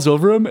 Timmy falls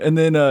over him, and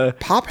then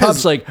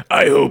Pop's like,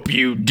 I hope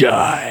you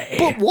die.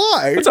 But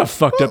why? That's a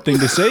fucked up thing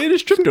to say. It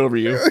just tripped over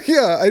you.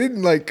 Yeah, I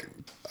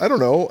don't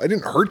know. I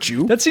didn't hurt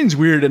you. That seems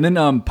weird. And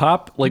then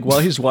Pop, while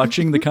he's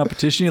watching the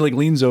competition, he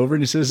leans over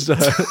and he says,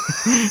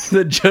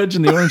 the judge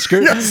in the orange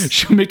skirt,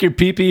 she'll make your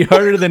pee-pee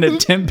harder than a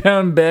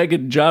 10-pound bag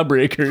of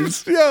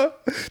jawbreakers. Yeah.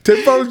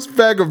 10 pounds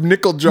bag of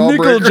nickel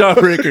jawbreakers. Nickel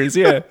jawbreakers,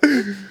 yeah.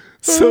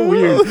 So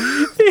weird.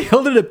 He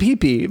held it a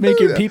pee-pee. Make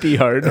your pee-pee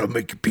hard. I'll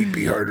make your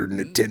pee-pee harder than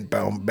a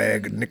 10-pound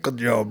bag of nickel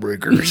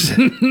jawbreakers.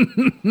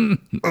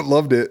 I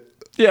loved it.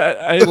 Yeah,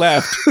 I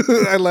laughed.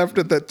 I laughed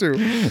at that too.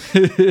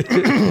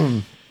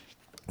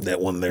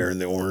 That one there in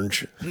the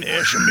orange.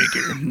 Yeah, she'll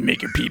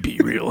make your pee-pee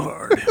real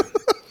hard.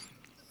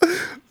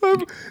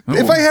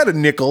 If I had a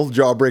nickel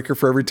jawbreaker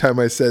for every time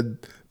I said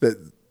that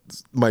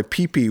my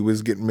pee-pee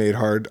was getting made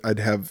hard, I'd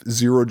have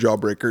 0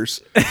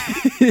 jawbreakers.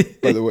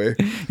 By the way.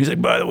 He's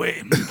like, by the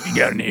way, you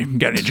got any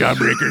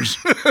jawbreakers?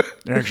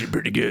 They're actually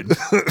pretty good.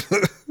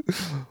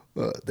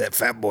 That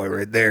fat boy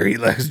right there, he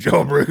likes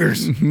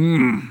jawbreakers.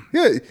 Mm-hmm.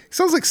 Yeah, he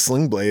sounds like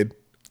Sling Blade.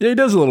 Yeah, he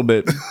does a little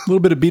bit. A little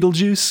bit of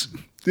Beetlejuice.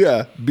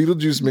 Yeah,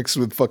 Beetlejuice mixed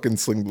with fucking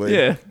Sling Blade.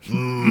 Yeah.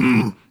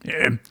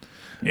 Yeah.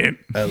 Yeah.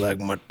 I like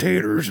my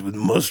taters with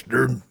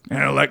mustard. And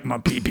I like my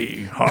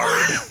pee-pee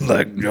hard.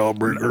 Like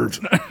jawbreakers.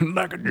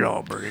 Like a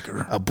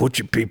jawbreaker. I'll put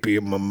your pee-pee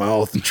in my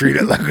mouth and treat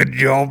it like a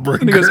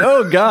jawbreaker. And he goes,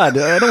 oh, God,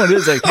 I don't want it.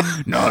 It's like,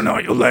 no,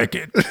 you'll like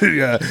it.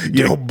 Yeah,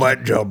 you don't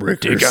bite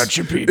jawbreakers. Take out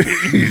your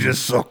pee-pee. You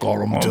just suck on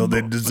them until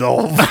they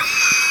dissolve.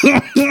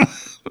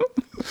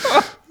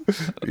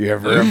 You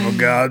ever have a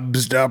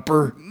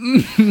gobstopper?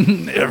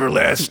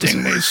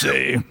 Everlasting, they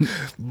say.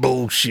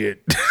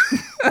 Bullshit.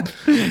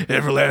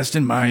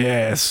 Everlasting my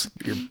ass.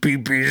 Your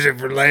pee-pee's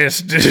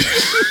everlasting.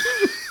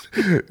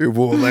 It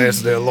won't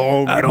last that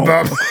long. I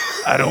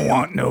don't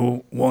want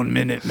no 1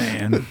 minute,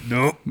 man.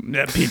 Nope.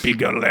 That pee-pee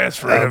gotta last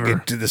forever. I'll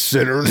get to the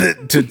center of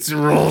it. Tootsie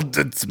roll,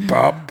 tootsie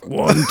pop.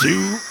 1,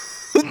 2,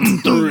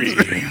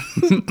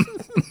 3.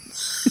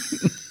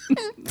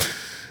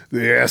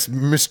 They asked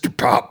Mr.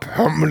 Pop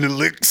how many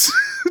licks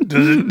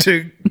does it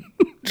take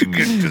to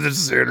get to the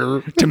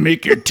center to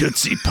make your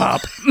Tootsie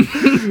Pop.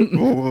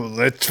 Well,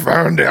 let's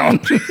find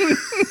out. 1,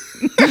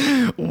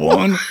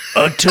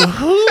 2,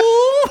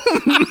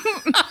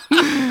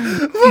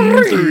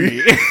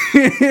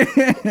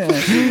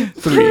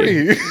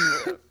 3.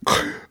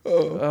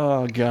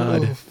 Oh,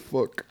 God. Oh,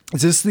 fuck.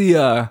 Is this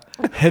the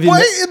heavy... Why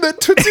in that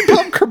Tootsie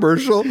Pop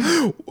commercial,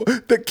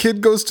 that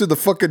kid goes to the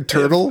fucking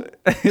turtle,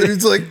 and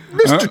he's like,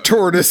 Mr.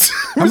 Tortoise.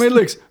 How many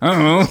licks? I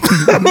don't know.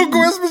 I'm going to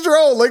go ask Mr.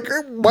 Owl. Like,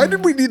 why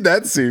did we need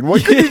that scene? Why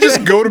couldn't you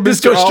just go to Mr.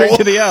 Just go Owl? straight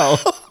to the owl.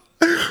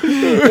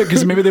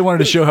 Because maybe they wanted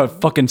to show how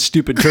fucking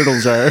stupid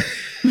turtles are.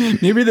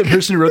 Maybe the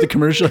person who wrote the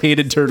commercial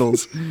hated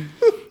turtles.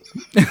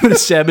 Would have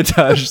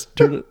sabotaged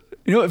turtles.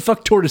 You know what?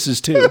 Fuck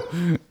tortoises,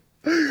 too.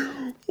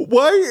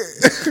 Why?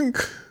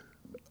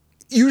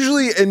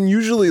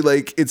 Usually,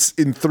 like, it's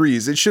in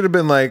threes. It should have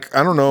been like,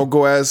 I don't know,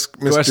 go ask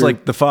Mr. Go ask,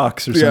 like, the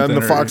fox or something. Yeah, and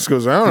the fox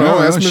goes, I don't know,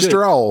 ask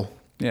Mr. Owl.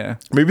 Yeah.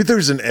 Maybe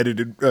there's an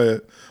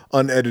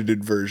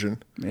unedited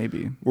version.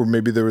 Maybe. Or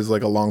maybe there was,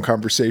 like, a long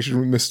conversation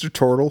with Mr.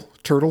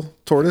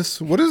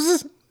 Tortoise. What is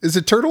this? Is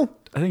it turtle?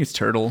 I think it's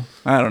turtle.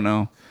 I don't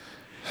know.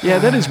 Yeah,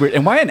 that is weird.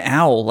 And why an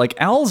owl? Like,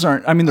 owls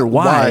aren't, I mean, they're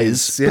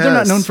wise, but they're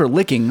not known for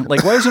licking.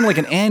 Like, why isn't like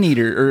an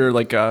anteater or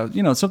like,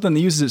 something that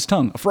uses its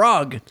tongue? A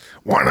frog.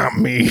 Why not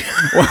me?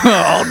 Well,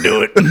 I'll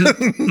do it.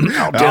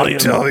 I'll tell you.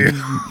 Tell you.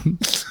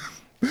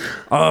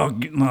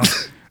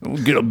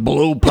 We'll get a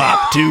blow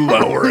pop too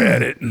while we're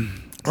at it.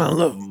 I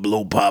love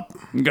blow pop.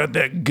 Got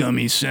that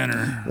gummy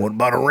center. What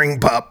about a ring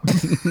pop?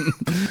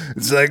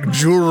 It's like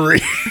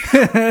jewelry.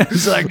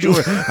 It's like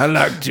jewelry. I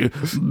like to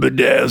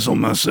bedazzle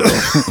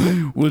myself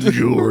with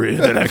jewelry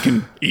that I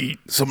can eat.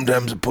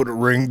 Sometimes I put a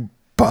ring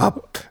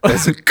pop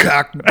as a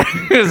cock.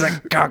 It's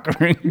like cock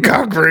ring.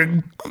 Cock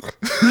ring.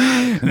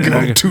 Give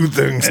them two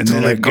things And to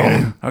then let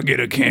go. I'll get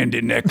a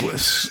candy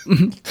necklace.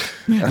 And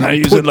I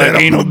use it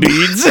like anal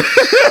beads.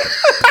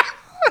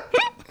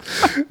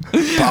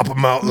 Pop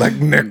them out like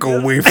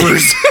nickel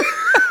wafers.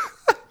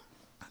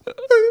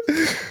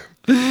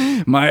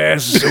 My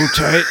ass is so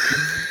tight.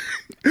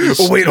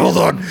 Oh, wait, hold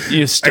on.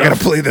 You I gotta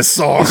play this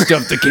song.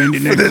 Stuff the candy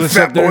this necklace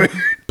fat up there. boy.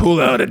 Pull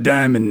out a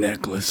diamond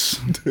necklace.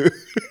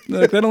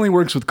 Like, that only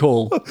works with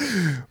coal.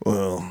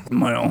 Well,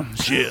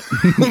 Shit.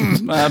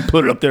 I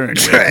put it up there anyway.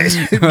 try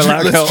it.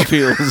 I like how it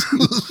feels.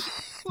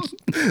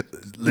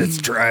 Let's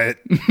try it.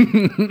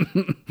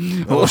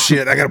 Oh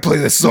shit! I gotta play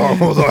this song.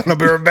 Hold on, I'll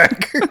be right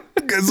back.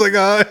 It's like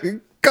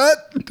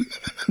cut.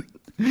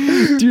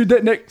 Dude,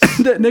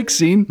 that next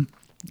scene,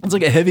 it's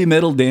like a heavy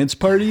metal dance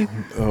party.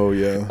 Oh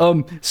yeah.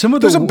 Some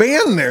of There's a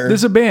band there.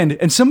 There's a band,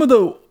 and some of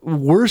the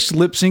worst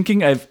lip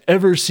syncing I've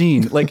ever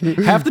seen. Like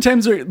half the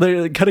times they're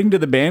like, cutting to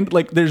the band,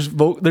 like there's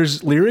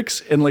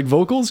lyrics and like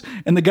vocals,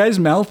 and the guy's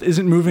mouth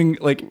isn't moving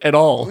like at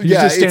all. He's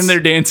just standing there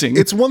dancing.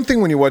 It's one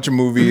thing when you watch a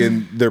movie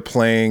and they're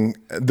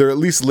at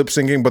least lip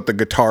syncing, but the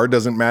guitar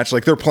doesn't match.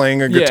 Like they're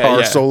playing a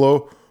guitar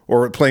solo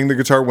or playing the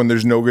guitar when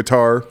there's no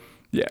guitar.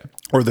 Yeah.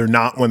 Or they're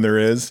not when there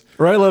is.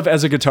 Or I love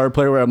as a guitar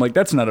player where I'm like,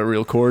 that's not a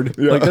real chord.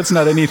 Yeah. Like that's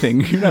not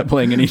anything. You're not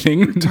playing anything.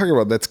 What are you talking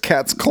about? That's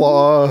cat's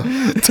claw,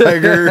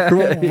 tiger.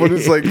 What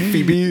is like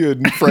Phoebe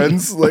and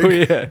Friends? Like, oh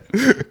yeah.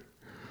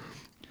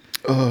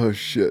 Oh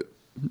shit.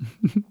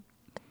 Well,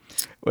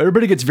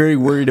 everybody gets very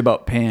worried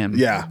about Pam.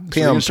 Yeah,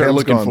 Pam's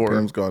looking gone. for her.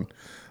 Pam's gone.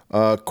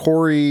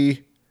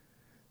 Corey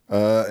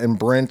and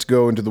Brent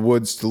go into the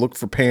woods to look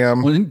for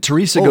Pam. Well,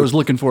 Teresa goes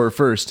looking for her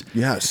first.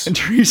 Yes. And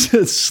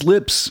Teresa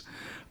slips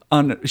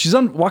she's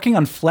walking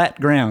on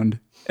flat ground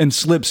and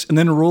slips and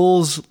then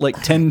rolls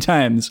like 10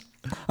 times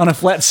on a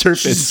flat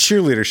surface. She's a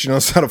cheerleader. She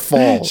knows how to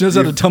fall. She knows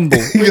how to tumble.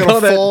 We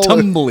call that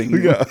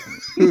tumbling. Yeah.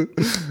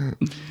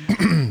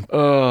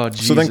 Oh,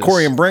 Jesus. So then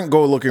Corey and Brent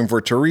go looking for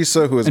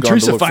Teresa, who has gone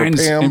to look for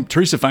Pam. And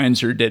Teresa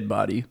finds her dead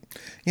body.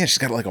 Yeah, she's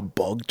got like a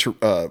bug.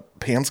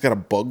 Pam's got a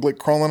bug like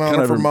crawling out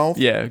of her mouth.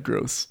 Yeah,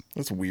 gross.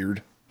 That's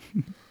weird.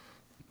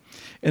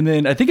 And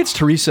then I think it's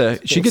Teresa.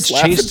 She gets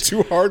chased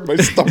too hard. My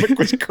stomach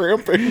was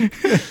cramping.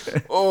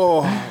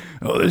 Oh,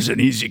 there's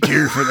an easy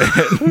cure for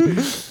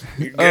that.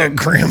 You got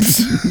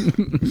cramps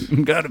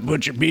Got to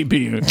put your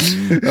pee-pee in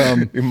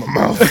my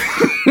mouth.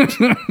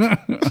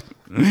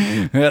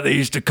 Yeah, they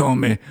used to call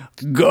me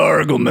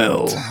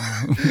Gargamel.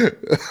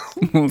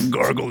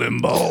 Gargle them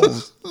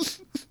balls.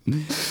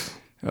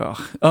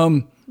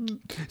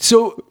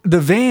 So the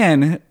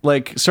van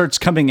like starts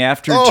coming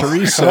after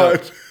Teresa,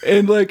 God.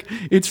 And like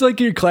it's like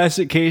your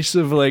classic case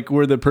of like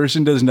where the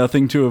person does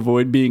nothing to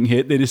avoid being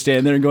hit. They just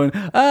stand there and going,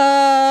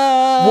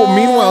 ah. Well,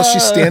 meanwhile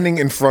she's standing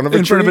in front of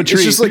a tree.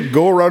 It's just like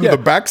go around to the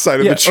backside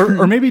of the tree,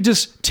 or maybe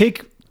just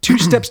take 2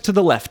 steps to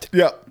the left.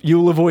 Yeah,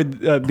 you'll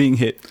avoid being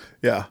hit.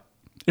 Yeah,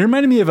 it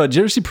reminded me of did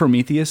you ever see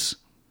Prometheus?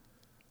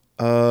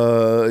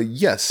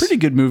 Yes. Pretty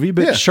good movie,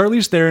 but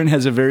Charlize Theron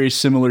has a very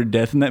similar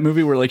death in that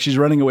movie where like she's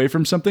running away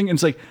from something and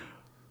it's like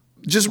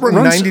just run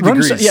 90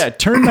 degrees.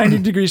 Turn 90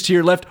 degrees to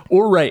your left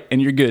or right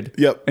and you're good.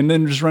 Yep. And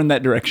then just run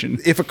that direction.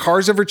 If a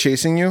car's ever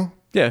chasing you,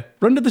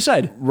 run to the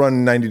side.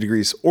 Run 90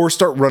 degrees or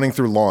start running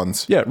through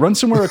lawns. Yeah, run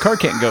somewhere a car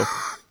can't go.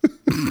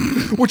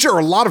 Which are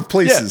a lot of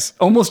places.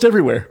 Yeah, almost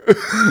everywhere.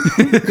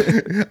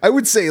 I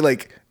would say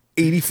like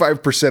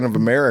 85% of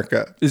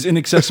America is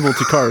inaccessible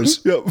to cars.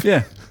 Yep.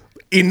 Yeah.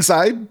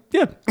 Inside?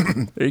 Yeah.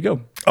 There you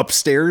go.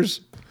 Upstairs?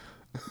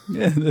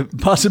 Yeah, the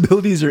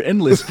possibilities are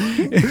endless.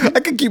 I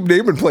could keep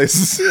naming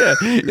places. Yeah.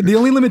 The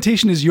only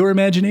limitation is your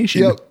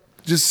imagination. Yep.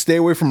 Just stay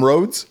away from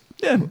roads.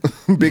 Yeah.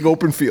 Big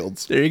open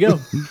fields. There you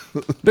go.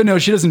 But no,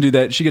 she doesn't do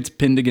that. She gets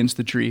pinned against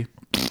the tree.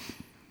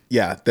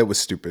 Yeah, that was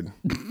stupid.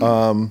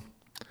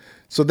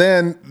 So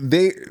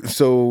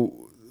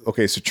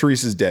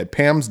Teresa's dead.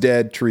 Pam's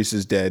dead.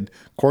 Teresa's dead.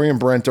 Corey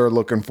and Brent are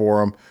looking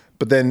for him.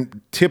 But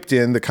then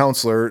Tipton, the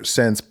counselor,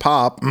 sends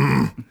Pop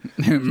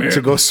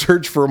to go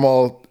search for them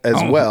all as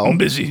well. I'm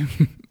busy.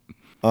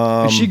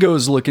 She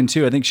goes looking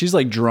too. I think she's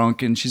like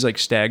drunk and she's like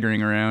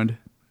staggering around.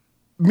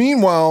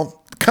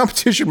 Meanwhile,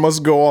 competition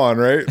must go on,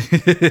 right?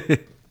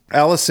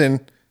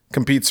 Allison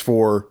competes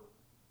for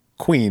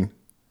Queen.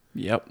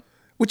 Yep.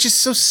 Which is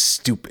so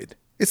stupid.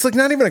 It's like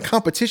not even a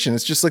competition.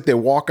 It's just like they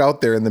walk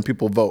out there and then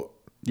people vote.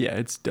 Yeah,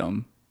 it's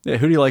dumb. Yeah,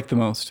 who do you like the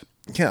most?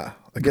 Yeah,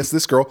 I guess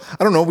this girl.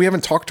 I don't know. We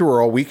haven't talked to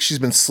her all week. She's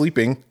been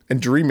sleeping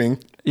and dreaming.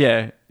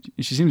 Yeah,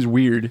 she seems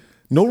weird.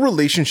 No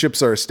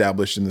relationships are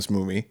established in this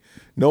movie.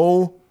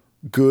 No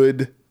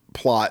good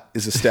plot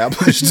is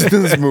established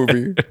in this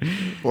movie.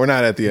 We're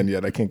not at the end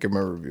yet. I can't give my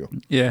review.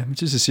 Yeah, it's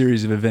just a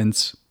series of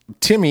events.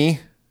 Timmy,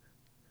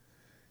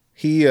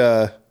 he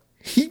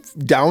He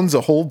downs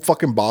a whole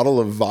fucking bottle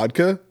of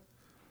vodka,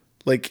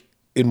 like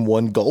in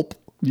one gulp.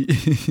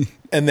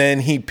 And then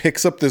he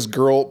picks up this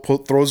girl,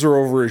 throws her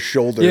over his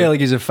shoulder. Yeah, like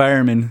he's a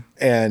fireman.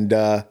 And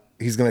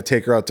he's going to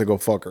take her out to go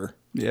fuck her.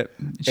 Yep.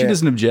 She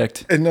doesn't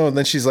object. And no, and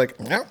then she's like,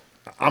 yeah,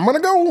 I'm going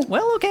to go.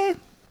 Well, okay.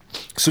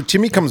 So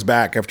Timmy comes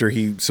back after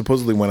he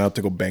supposedly went out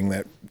to go bang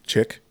that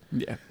chick.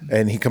 Yeah.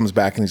 And he comes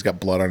back and he's got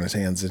blood on his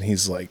hands. And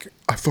he's like,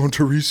 I found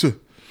Teresa.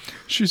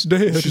 She's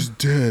dead. She's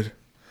dead.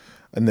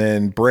 And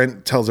then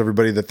Brent tells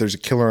everybody that there's a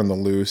killer on the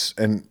loose.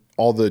 And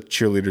all the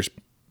cheerleaders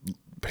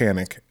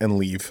panic and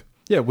leave.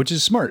 Yeah, which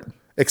is smart.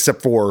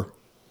 Except for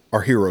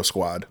our hero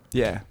squad.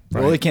 Yeah.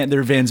 Right. Well, they can't.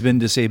 Their van's been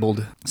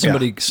disabled.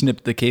 Somebody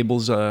snipped the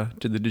cables to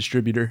the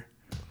distributor.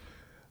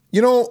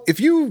 You know, if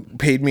you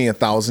paid me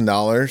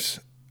 $1,000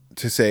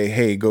 to say,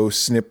 hey, go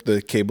snip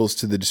the cables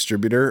to the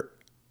distributor,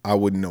 I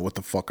wouldn't know what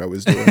the fuck I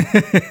was doing.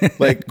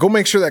 Like, go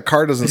make sure that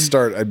car doesn't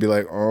start. I'd be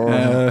like,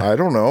 I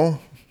don't know.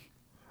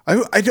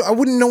 I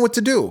wouldn't know what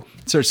to do.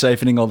 Start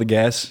siphoning all the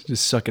gas.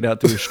 Just suck it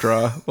out through a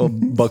straw. Well,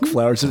 Buck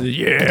Flowers says,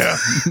 yeah.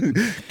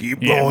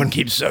 Keep going.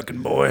 Keep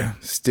sucking, boy.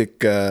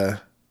 Stick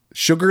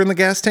sugar in the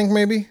gas tank,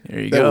 maybe? There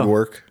you go. That would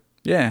work.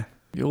 Yeah.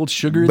 The old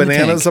sugar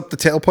Bananas in up the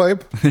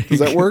tailpipe? Does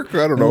that work?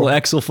 I don't know. A little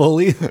Axel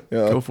Foley.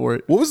 Go for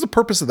it. What was the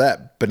purpose of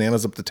that?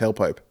 Bananas up the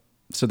tailpipe?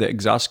 So the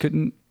exhaust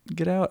couldn't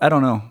get out? I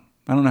don't know.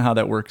 I don't know how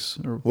that works.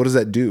 Or what does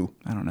that do?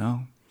 I don't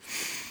know.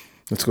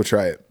 Let's go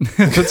try it.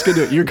 Let's go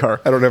do it. Your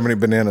car. I don't have any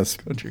bananas,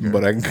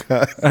 but I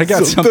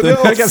got something.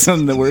 else. I got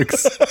something that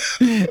works.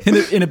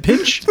 in a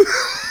pinch.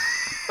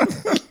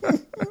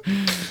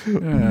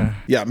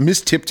 Yeah, Miss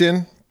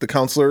Tipton, the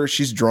counselor,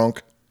 she's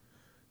drunk.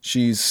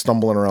 She's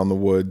stumbling around the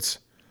woods.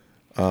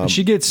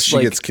 She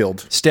gets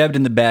killed, stabbed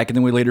in the back, and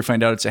then we later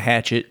find out it's a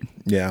hatchet.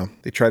 Yeah,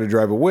 they try to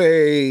drive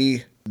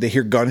away. They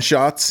hear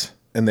gunshots,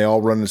 and they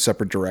all run in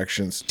separate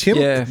directions.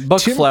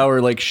 Buck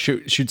Flower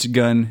shoots a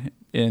gun.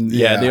 And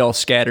they all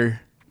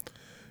scatter.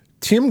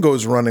 Tim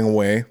goes running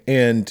away,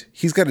 and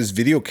he's got his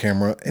video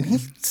camera, and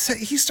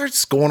he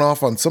starts going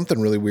off on something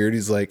really weird.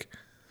 He's like,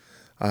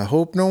 I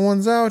hope no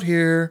one's out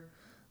here.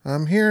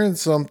 I'm hearing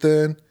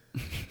something.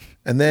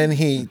 And then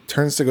he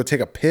turns to go take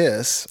a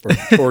piss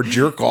or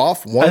jerk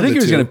off. I think he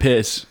was going to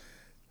piss.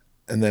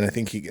 And then I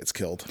think he gets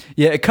killed.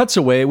 Yeah, it cuts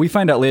away. We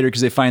find out later because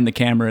they find the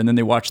camera and then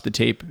they watch the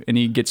tape and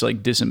he gets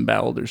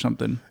disemboweled or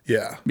something.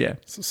 Yeah. Yeah.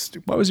 So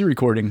stupid. What was he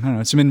recording? I don't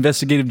know. Some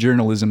investigative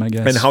journalism, I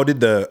guess. And how did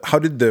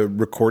the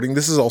recording,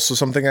 this is also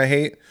something I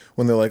hate,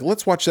 when they're like,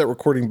 let's watch that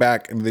recording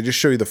back, and they just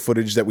show you the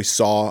footage that we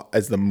saw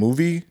as the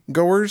movie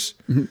goers,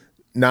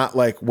 not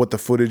like what the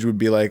footage would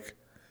be like.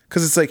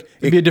 Because it's like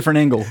it'd be a different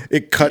angle.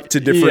 It cut to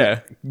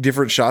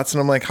different shots,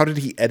 and I'm like, how did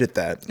he edit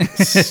that?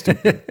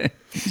 Stupid.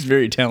 He's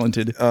very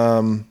talented.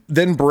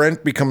 Then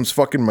Brent becomes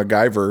fucking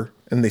MacGyver,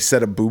 and they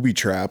set a booby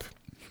trap.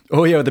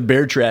 Oh yeah, with the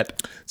bear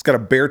trap. It's got a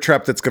bear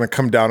trap that's going to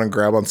come down and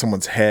grab on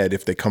someone's head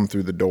if they come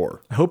through the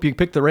door. I hope you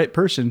picked the right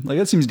person.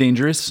 That seems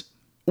dangerous.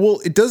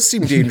 Well, it does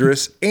seem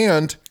dangerous,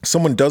 and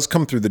someone does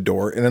come through the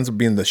door. It ends up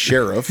being the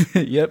sheriff.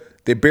 Yep.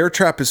 They bear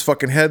trap his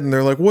fucking head, and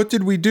they're like, what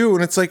did we do?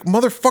 And it's like,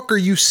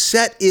 motherfucker, you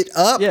set it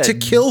up to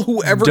kill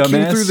whoever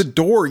came through the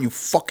door, you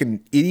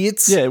fucking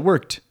idiots. Yeah, it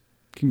worked.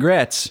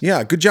 Congrats.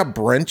 Yeah, good job,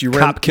 Brent. You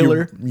Cop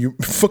killer. You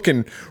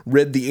fucking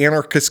read the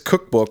Anarchist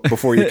Cookbook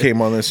before you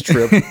came on this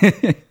trip.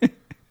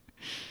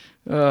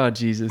 Oh,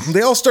 Jesus.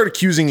 They all start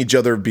accusing each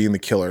other of being the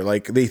killer.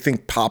 Like, they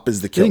think Pop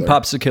is the killer. I think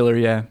Pop's the killer,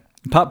 yeah.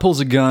 Pop pulls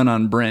a gun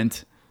on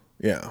Brent.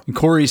 Yeah. And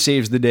Corey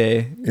saves the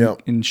day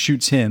and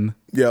shoots him.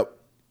 Yep.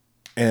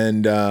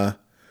 And I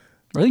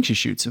think she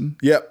shoots him.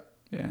 Yep.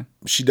 Yeah.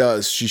 She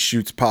does. She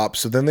shoots Pop.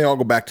 So then they all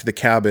go back to the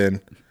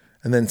cabin.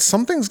 And then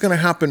something's going to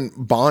happen.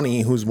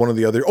 Bonnie, who's one of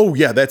the other... Oh,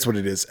 yeah, that's what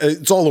it is.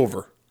 It's all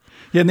over.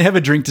 Yeah, and they have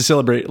a drink to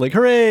celebrate. Like,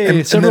 hooray,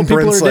 and several people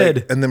Brent's are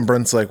dead. And then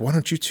Brent's like, why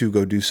don't you two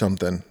go do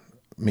something?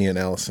 Me and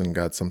Allison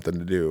got something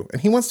to do.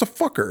 And he wants to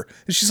fuck her.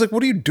 And she's like,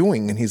 what are you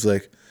doing? And he's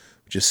like,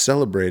 just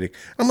celebrating.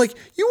 I'm like,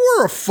 you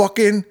are a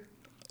fucking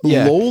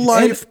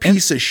low-life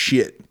piece of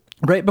shit.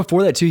 Right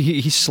before that, too,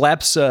 he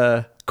slaps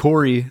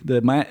Corey,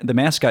 the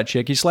mascot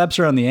chick. He slaps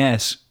her on the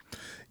ass.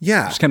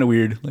 Yeah. It's kind of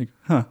weird. Like,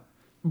 huh.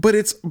 But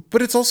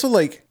it's also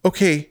like,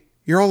 okay,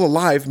 you're all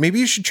alive. Maybe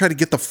you should try to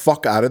get the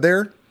fuck out of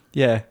there.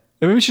 Yeah.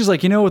 Maybe she's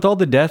like, with all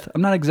the death,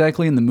 I'm not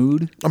exactly in the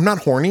mood. I'm not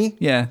horny.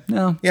 Yeah.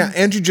 No. Yeah.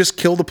 And you just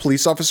killed a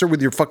police officer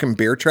with your fucking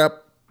bear trap.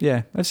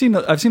 Yeah. I've seen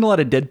a lot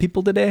of dead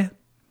people today.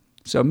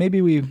 So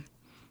maybe we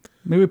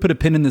put a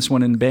pin in this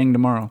one and bang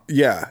tomorrow.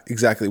 Yeah,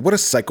 exactly. What a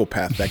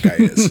psychopath that guy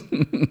is.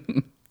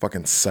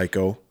 Fucking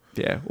psycho.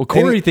 Yeah. Well,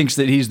 Corey thinks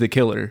that he's the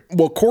killer.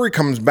 Well, Corey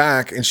comes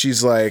back and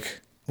she's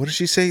like, what did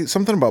she say?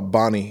 Something about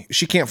Bonnie.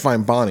 She can't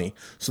find Bonnie.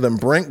 So then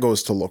Brent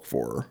goes to look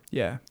for her.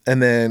 Yeah.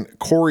 And then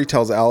Corey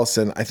tells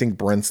Allison, I think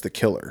Brent's the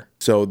killer.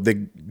 So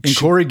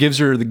Corey gives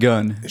her the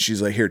gun.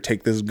 She's like, here,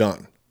 take this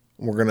gun.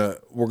 We're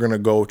gonna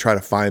go try to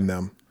find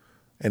them.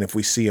 And if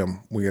we see them,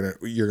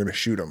 you're gonna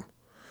shoot them.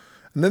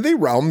 And then they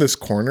round this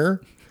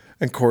corner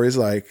and Corey's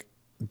like,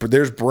 but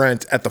there's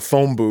Brent at the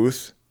phone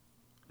booth.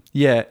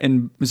 Yeah,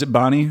 and is it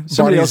Bonnie?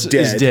 Somebody else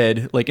dead. is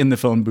dead, like in the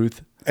phone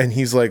booth. and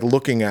he's like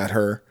looking at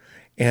her,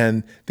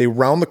 and they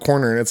round the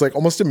corner, and it's like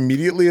almost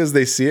immediately as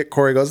they see it,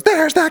 Corey goes,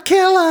 "There's the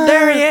killer!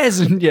 There he is!"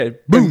 And yeah,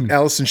 boom. And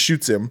Allison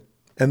shoots him.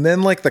 And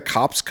then like the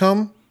cops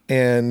come,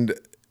 and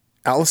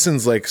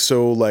Allison's like,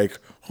 so like,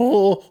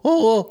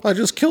 oh, I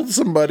just killed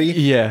somebody.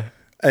 Yeah.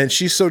 And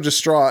she's so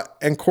distraught.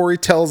 And Corey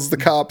tells the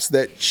cops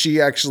that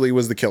she actually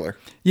was the killer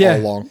all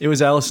along. It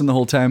was Allison the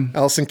whole time.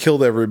 Allison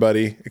killed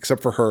everybody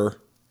except for her.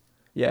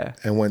 Yeah.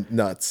 And went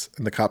nuts.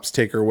 And the cops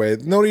take her away.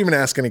 Don't even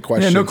ask any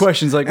questions. Yeah, no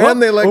questions. Like,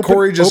 and they let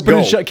Corey just open go.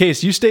 and shut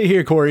case. You stay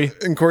here, Corey.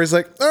 And Corey's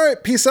like, all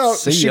right, peace out.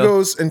 See she ya.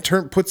 goes and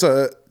puts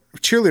a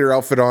cheerleader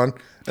outfit on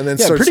and then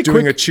starts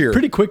doing a cheer.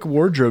 Pretty quick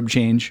wardrobe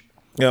change.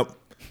 Yep.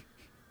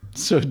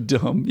 So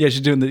dumb. Yeah,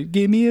 she's doing the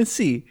give me a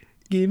C,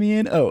 give me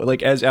an O.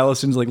 Like as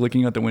Allison's like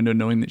looking out the window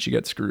knowing that she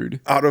got screwed.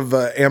 Out of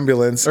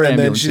ambulance. Or and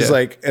ambulance, then she's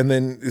like, and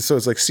then so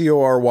it's like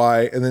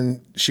Cory. And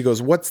then she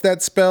goes, what's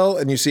that spell?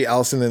 And you see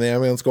Allison in the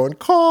ambulance going,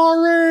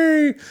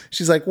 Corey.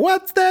 She's like,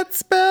 what's that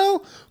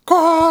spell?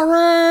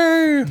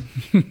 Corey.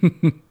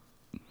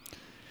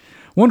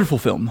 Wonderful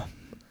film.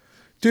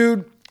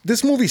 Dude,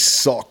 this movie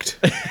sucked.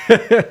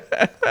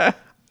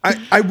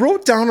 I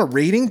wrote down a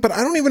rating, but I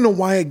don't even know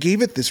why I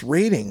gave it this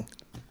rating.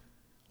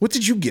 What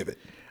did you give it?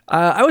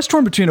 I was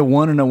torn between a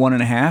 1 and a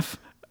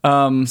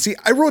 1.5. See,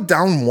 I wrote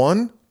down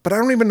 1, but I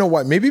don't even know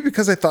why. Maybe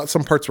because I thought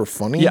some parts were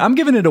funny. Yeah, I'm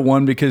giving it a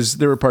 1 because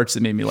there were parts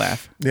that made me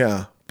laugh.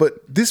 Yeah, but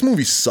this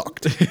movie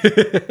sucked.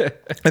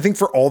 I think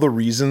for all the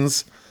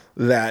reasons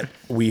that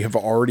we have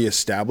already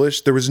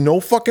established, there was no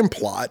fucking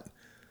plot,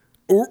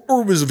 or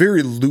it was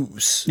very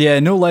loose. Yeah,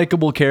 no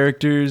likable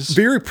characters.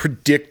 Very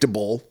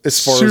predictable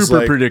as far as Super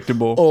like,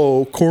 predictable.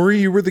 Oh, Corey,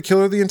 you were the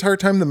killer the entire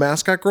time, the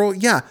mascot girl?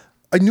 Yeah,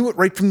 I knew it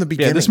right from the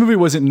beginning. Yeah, this movie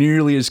wasn't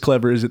nearly as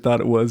clever as it thought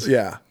it was.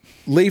 Yeah.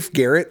 Leif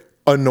Garrett,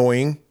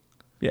 annoying.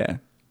 Yeah.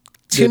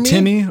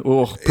 Timmy,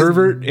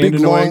 pervert big and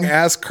annoying. long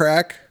ass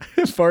crack.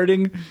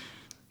 Farting.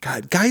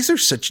 God, guys are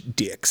such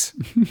dicks.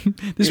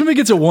 This movie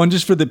gets a 1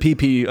 just for the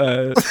pee-pee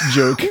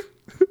joke.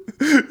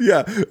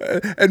 Yeah.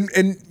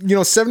 And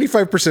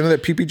 75% of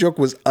that pee-pee joke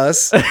was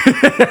us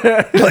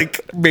like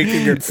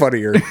making it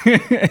funnier.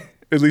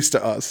 At least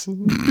to us.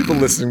 People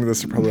listening to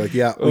this are probably like,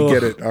 yeah, we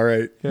get it. All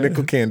right. Yeah.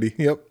 Nickel candy.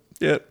 Yep.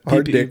 Yeah.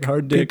 Hard pee-pee, dick.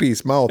 Hard dick.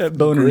 Pee-pee's mouth. Yeah,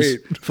 boners.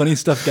 Great. Funny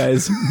stuff,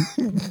 guys.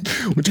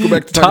 Would you go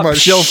back to talking Top about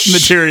shelf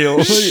material.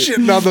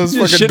 shitting on those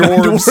fucking Shit on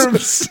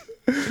dwarves.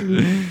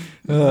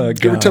 Oh,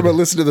 God. Every time I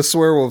listen to the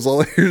swear wolves,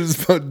 all I hear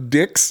is about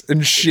dicks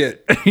and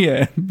shit.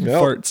 Yeah.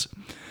 Farts.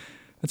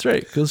 That's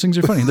right. Those things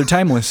are funny. They're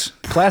timeless.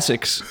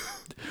 Classics.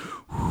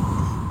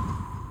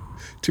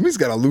 Timmy's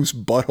got a loose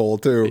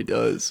butthole too. He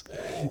does.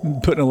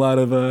 Putting a lot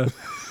of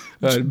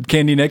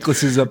candy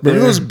necklaces up there.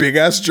 Remember those big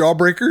ass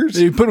jawbreakers?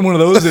 You putting one of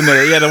those in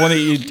there. Yeah, the one that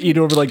you eat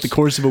over like the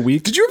course of a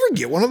week. Did you ever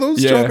get one of those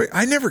jawbreakers?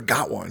 I never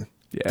got one.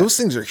 Yeah. Those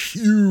things are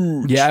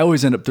huge. Yeah, I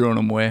always end up throwing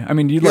them away. I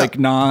mean, you like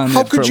gnaw on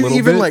How it for could a you little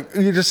even bit. like,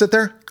 you just sit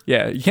there?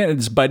 Yeah, you can't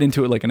just bite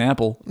into it like an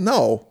apple.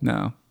 No.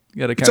 No. You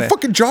gotta It's kind a of.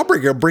 fucking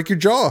jawbreaker. It'll break your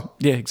jaw.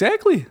 Yeah,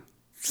 exactly.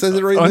 Says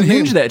it right in the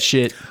Unhinge name. that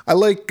shit. I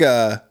like,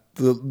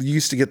 you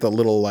used to get the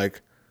little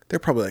like, they're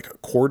probably like a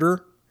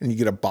quarter and you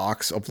get a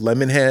box of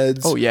lemon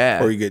heads. Oh,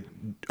 yeah. Or you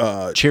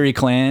get, Cherry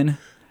Clan.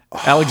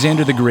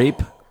 Alexander the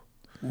Grape.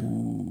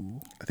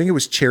 I think it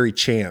was Cherry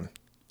Chan.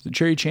 Is it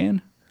Cherry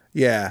Chan?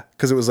 Yeah.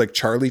 Cause it was like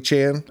Charlie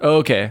Chan. Oh,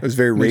 okay. It was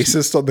very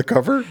racist on the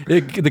cover.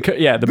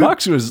 The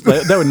box was,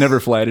 that would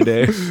never fly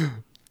today.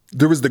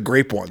 There was the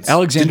grape ones.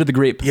 Alexander the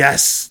Grape.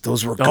 Yes,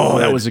 those were good. Oh,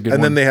 that was a good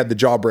and one. then they had the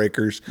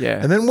jawbreakers. Yeah.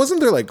 And then wasn't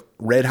there like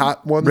red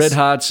hot ones? Red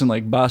Hots and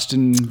like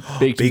Boston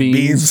baked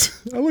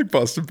beans. I like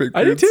Boston baked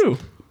I beans. do too.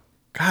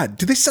 God,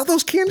 do they sell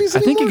those candies I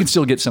anymore? think you can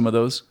still get some of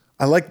those.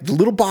 I like the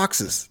little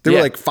boxes. They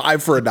were like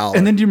 $5 for $1.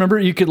 And then do you remember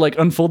you could like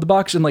unfold the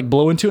box and like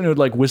blow into it and it would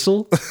like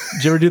whistle?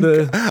 Did you ever do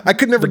the I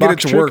could never the get it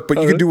box to trick? work, but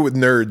you could do it with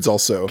nerds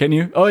also. Can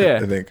you? Oh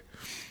yeah. I think.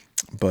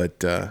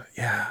 But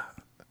yeah.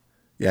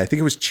 Yeah, I think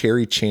it was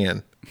Cherry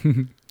Chan.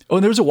 Oh,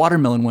 and there was a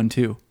watermelon one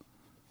too.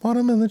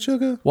 Watermelon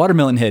sugar?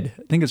 Watermelon head.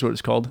 I think that's what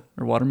it's called.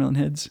 Or watermelon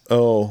heads.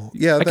 Oh,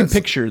 yeah. I can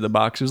picture the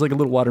box. It was like a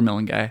little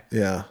watermelon guy.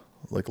 Yeah,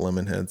 like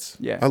lemon heads.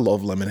 Yeah. I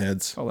love lemon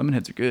heads. Oh, lemon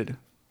heads are good.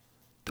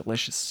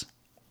 Delicious.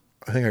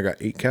 I think I got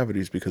 8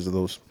 cavities because of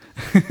those.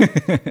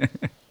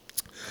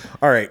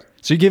 All right.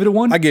 So you gave it a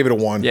 1? I gave it a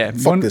 1. Yeah.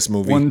 Fuck this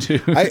movie. 1,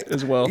 2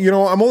 as well. You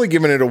know, I'm only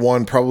giving it a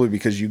 1 probably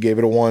because you gave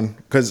it a 1.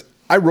 Because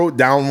I wrote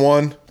down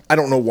 1. I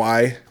don't know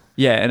why.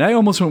 Yeah, and I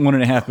almost went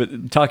 1.5,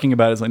 but talking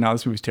about it is like, no,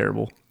 this movie's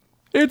terrible.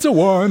 It's a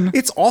 1.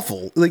 It's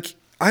awful. Like,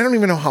 I don't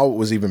even know how it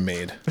was even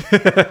made.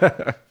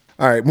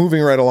 All right,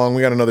 moving right along.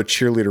 We got another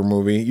cheerleader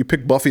movie. You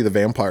picked Buffy the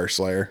Vampire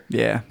Slayer.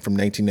 Yeah. From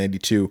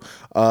 1992.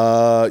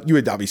 You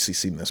had obviously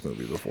seen this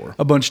movie before.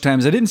 A bunch of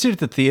times. I didn't see it at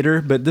the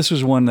theater, but this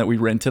was one that we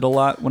rented a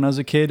lot when I was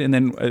a kid, and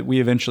then we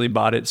eventually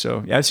bought it.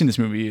 So, yeah, I've seen this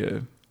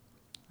movie.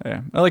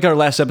 Yeah. I like our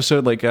last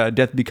episode, like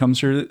Death Becomes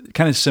Her.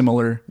 Kind of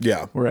similar.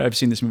 Yeah. Where I've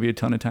seen this movie a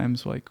ton of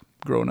times, like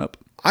growing up.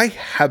 I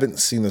haven't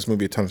seen this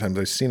movie a ton of times.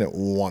 I've seen it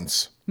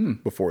once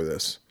before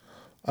this.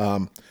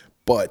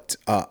 But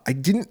I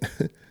didn't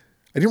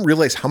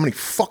realize how many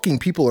fucking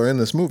people are in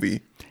this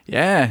movie.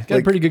 Yeah, got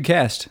a pretty good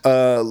cast.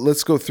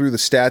 Let's go through the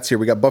stats here.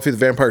 We got Buffy the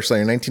Vampire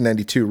Slayer,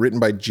 1992, written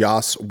by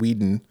Joss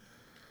Whedon,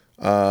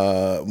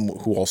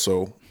 who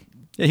also...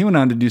 Yeah, he went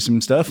on to do some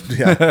stuff.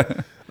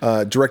 Yeah.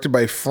 Directed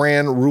by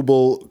Fran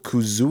Rubel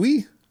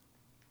Kuzui.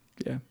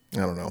 Yeah. I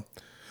don't know.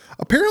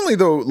 Apparently,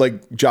 though,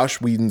 like Josh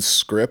Whedon's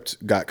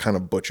script got kind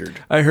of butchered.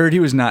 I heard he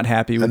was not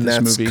happy with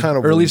this movie,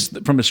 or at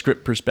least from a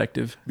script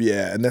perspective.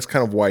 Yeah, and that's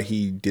kind of why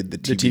he did the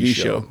TV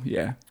show.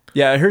 Yeah.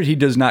 Yeah, I heard he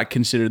does not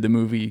consider the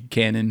movie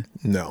canon.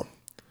 No.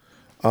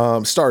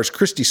 Stars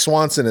Christy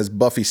Swanson as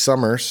Buffy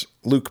Summers,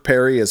 Luke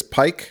Perry as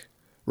Pike,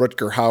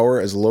 Rutger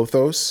Hauer as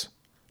Lothos,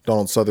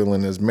 Donald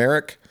Sutherland as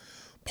Merrick,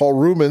 Paul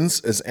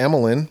Rubens as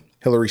Emmeline,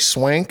 Hilary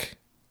Swank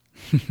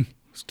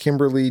as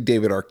Kimberly,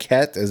 David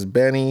Arquette as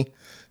Benny,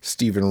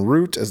 Stephen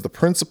Root as the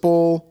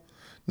principal,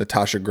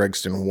 Natasha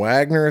Gregson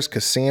Wagner as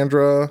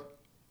Cassandra.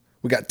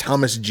 We got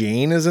Thomas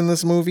Jane is in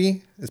this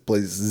movie. This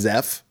plays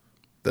Zeph.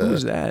 Who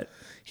was that?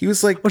 He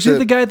was like... Was he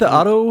the guy at the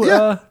auto?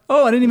 Yeah.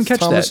 I didn't even catch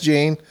Thomas that.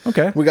 Jane.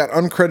 Okay. We got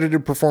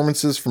uncredited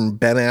performances from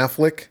Ben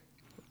Affleck,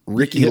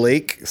 Ricky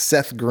Lake,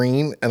 Seth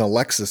Green, and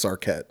Alexis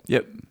Arquette.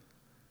 Yep.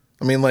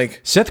 I mean, like...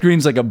 Seth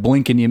Green's like a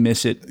blink and you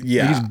miss it.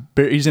 Yeah.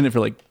 He's in it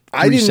for like 3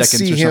 I didn't seconds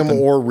see or him something.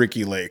 or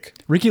Ricky Lake.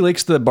 Ricky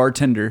Lake's the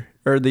bartender,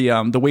 or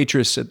the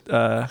waitress at...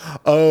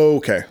 Oh,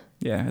 okay.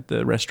 Yeah, at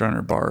the restaurant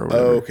or bar or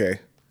whatever. Oh, okay.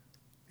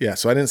 Yeah,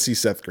 so I didn't see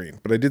Seth Green,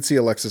 but I did see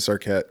Alexis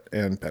Arquette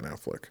and Ben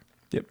Affleck.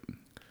 Yep.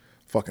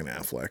 Fucking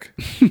Affleck.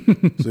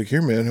 It's like,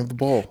 here, man, have the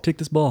ball. Take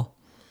this ball.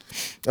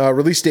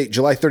 Release date,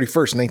 July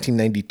 31st,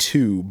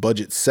 1992.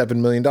 Budget, $7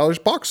 million.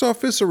 Box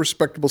office, a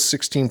respectable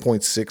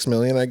 $16.6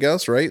 million, I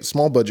guess, right?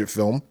 Small budget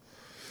film.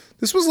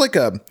 This was like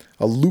a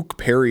Luke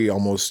Perry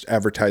almost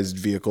advertised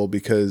vehicle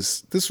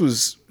because this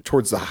was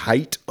towards the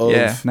height of...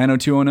 Yeah,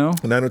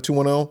 90210.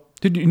 90210.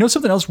 Dude, you know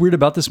something else weird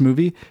about this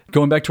movie?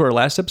 Going back to our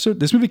last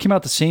episode, this movie came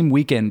out the same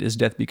weekend as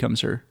Death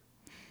Becomes Her.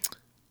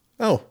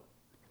 Oh.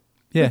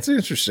 Yeah. That's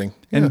interesting.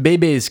 And Yeah.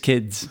 Bebe's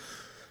Kids.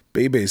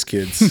 Bebe's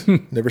Kids.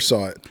 Never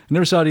saw it. I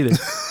never saw it either.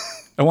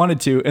 I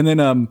wanted to. And then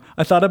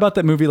I thought about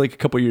that movie like a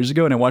couple years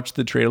ago, and I watched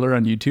the trailer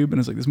on YouTube, and I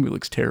was like, this movie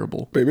looks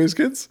terrible. Bebe's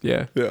Kids?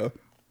 Yeah. Yeah.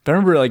 But I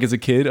remember like as a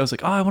kid, I was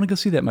like, oh, I want to go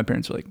see that. My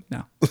parents were like,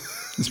 no,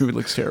 this movie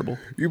looks terrible.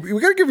 You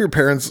got to give your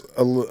parents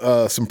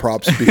some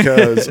props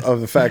because of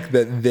the fact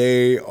that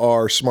they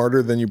are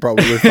smarter than you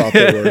probably thought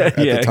they were at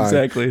Yeah, the time.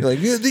 exactly. You're like,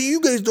 yeah,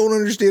 you guys don't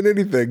understand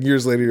anything.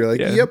 Years later, you're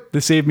like, Yeah. yep. They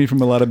saved me from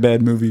a lot of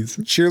bad movies.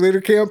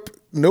 Cheerleader camp?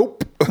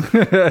 Nope.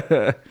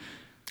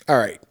 All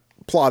right.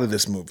 Plot of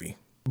this movie.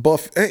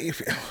 Hey,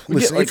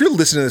 listen, if you're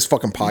listening to this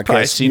fucking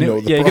podcast, Seen you know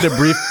it. Yeah, you get a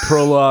brief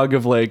prologue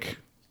of like,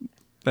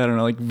 I don't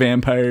know, like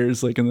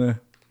vampires like in the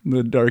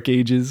Dark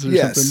Ages or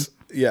something.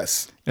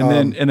 Yes. And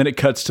then it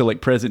cuts to like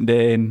present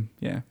day, and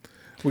yeah,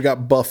 we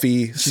got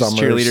Buffy Summers,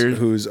 cheerleader.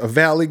 who's a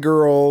Valley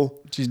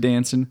girl. she's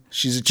dancing.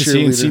 She's a to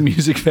cheerleader. CNC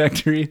Music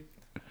Factory.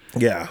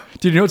 Yeah.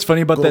 Dude, you know what's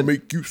funny about Gonna that?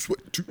 make you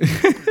sweat too.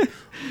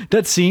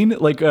 That scene,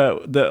 like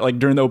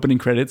during the opening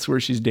credits where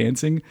she's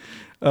dancing,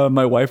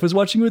 my wife was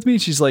watching with me,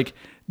 and she's like,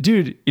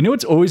 dude, you know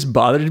what's always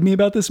bothered me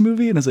about this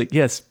movie? And I was like,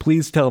 yes,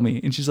 please tell me.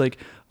 And she's like,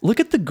 look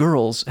at the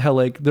girls, how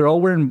like they're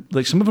all wearing,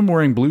 like some of them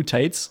wearing blue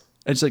tights.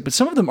 And she's like, but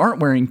some of them aren't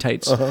wearing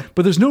tights. But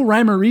there's no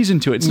rhyme or reason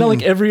to it. It's not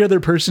like every other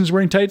person's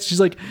wearing tights. She's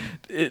like,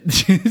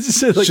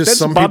 that's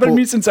bothered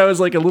me since I was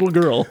like a little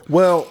girl.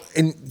 Well,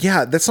 and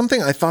yeah, that's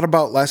something I thought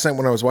about last night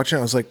when I was watching.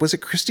 I was like, was it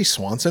Christy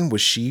Swanson?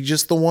 Was she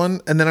just the one?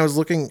 And then I was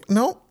looking,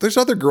 no, there's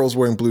other girls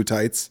wearing blue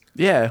tights.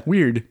 Yeah,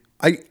 weird.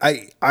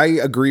 I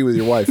agree with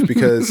your wife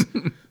because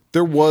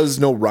there was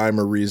no rhyme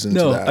or reason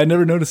to that. I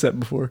never noticed that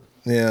before.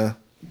 Yeah.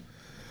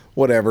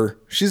 Whatever.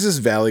 She's this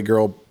Valley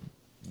girl,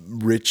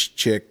 rich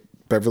chick,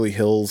 Beverly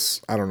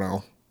Hills. I don't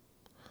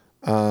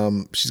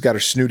know. She's got her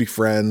snooty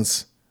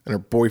friends, and her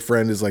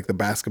boyfriend is like the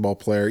basketball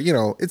player. You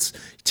know, it's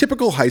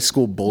typical high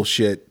school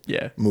bullshit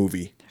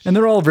movie. And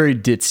they're all very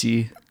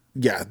ditzy.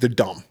 Yeah, they're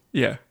dumb.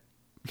 Yeah.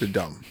 They're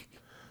dumb.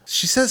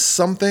 She says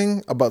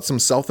something about some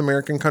South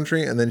American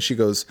country, and then she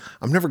goes,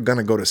 I'm never going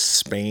to go to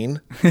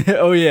Spain.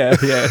 Oh, yeah.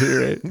 Yeah,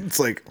 you're right.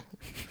 It's like,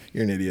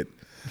 you're an idiot.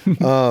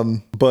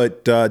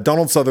 But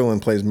Donald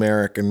Sutherland plays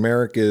Merrick, and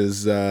Merrick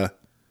is kind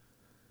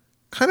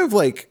of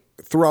like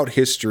throughout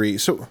history.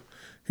 So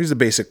here's the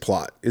basic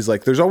plot is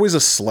like, there's always a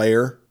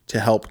slayer to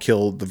help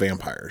kill the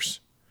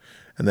vampires.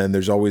 And then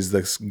there's always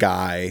this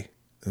guy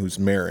who's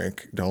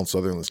Merrick, Donald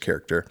Sutherland's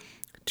character,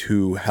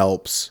 who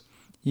helps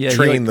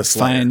train the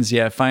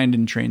slayer. Find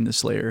and train the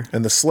slayer.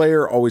 And the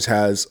slayer always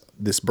has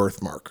this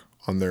birthmark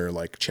on their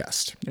like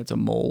chest. It's a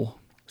mole.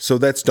 So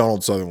that's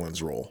Donald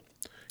Sutherland's role.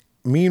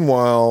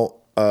 Meanwhile,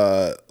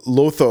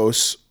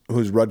 Lothos,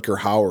 who's Rutger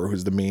Hauer,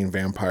 who's the main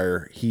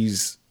vampire,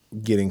 he's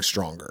getting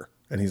stronger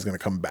and he's going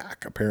to come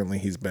back. Apparently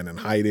he's been in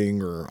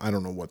hiding, or I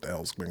don't know what the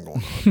hell's been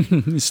going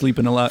on. He's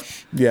sleeping a lot.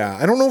 Yeah.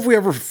 I don't know if we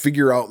ever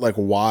figure out like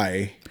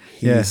why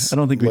he's I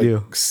don't think we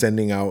do.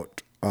 Sending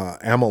out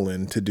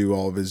Emmeline to do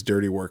all of his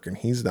dirty work and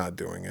he's not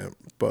doing it.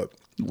 But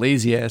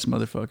lazy ass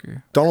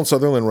motherfucker. Donald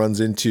Sutherland runs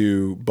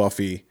into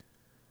Buffy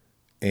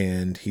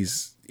and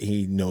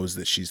he knows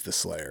that she's the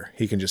Slayer.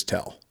 He can just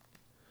tell.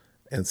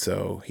 And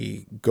so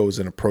he goes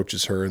and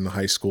approaches her in the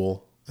high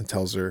school and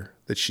tells her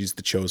that she's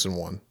the chosen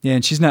one. Yeah,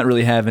 and she's not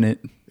really having it.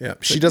 Yeah,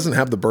 she doesn't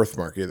have the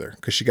birthmark either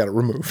because she got it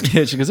removed.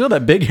 Yeah, she goes, oh,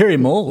 that big hairy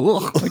mole.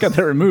 Ugh, I got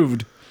that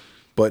removed.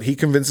 But he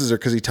convinces her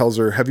because he tells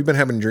her, have you been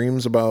having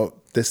dreams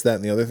about this, that,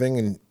 and the other thing?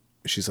 And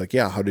she's like,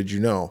 yeah, how did you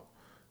know?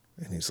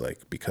 And he's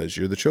like, because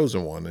you're the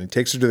chosen one. And he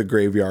takes her to the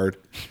graveyard.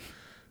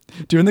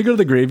 Dude, when they go to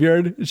the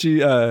graveyard, she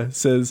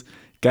says,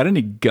 got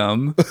any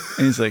gum?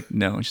 And he's like,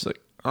 no. And she's like,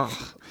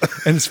 oh.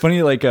 And it's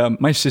funny, like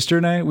my sister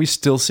and I, we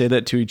still say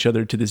that to each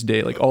other to this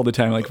day, like all the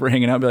time. Like if we're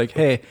hanging out, be like,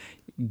 hey,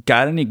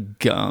 got any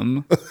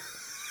gum?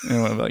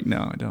 And I'm like,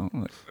 no, I don't.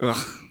 I'm like,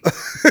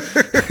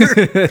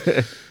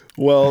 ugh.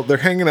 Well, they're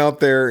hanging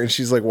out there and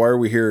she's like, why are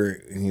we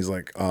here? And he's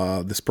like,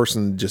 this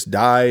person just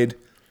died.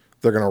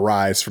 They're going to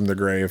rise from the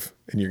grave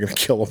and you're going to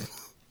kill them.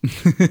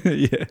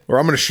 Yeah. Or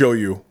I'm going to show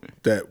you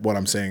that what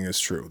I'm saying is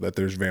true, that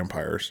there's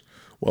vampires.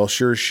 Well,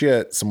 sure as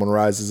shit, someone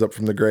rises up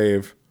from the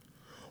grave.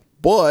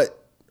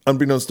 But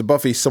unbeknownst to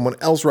Buffy, someone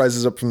else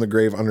rises up from the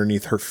grave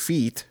underneath her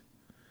feet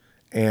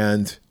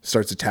and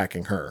starts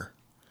attacking her.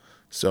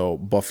 So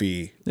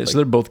Buffy So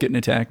they're both getting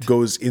attacked.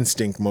 goes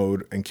instinct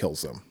mode and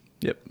kills them.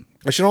 Yep.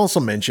 I should also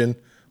mention,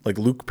 like,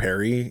 Luke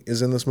Perry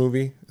is in this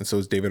movie, and so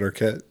is David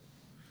Arquette.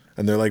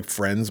 And they're like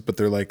friends, but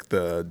they're like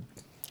the,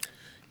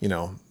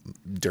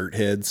 dirt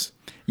heads.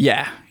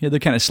 Yeah. Yeah, they're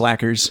kind of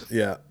slackers.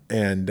 Yeah.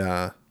 And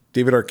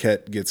David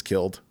Arquette gets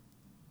killed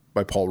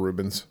by Paul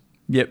Rubens.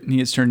 Yep. He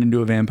gets turned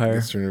into a vampire.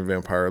 Gets turned into a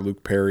vampire.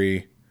 Luke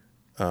Perry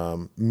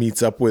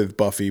meets up with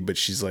Buffy, but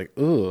she's like,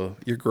 ugh,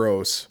 you're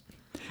gross.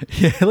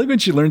 Yeah, I like when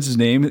she learns his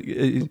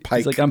name. Pike.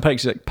 He's like, I'm Pike.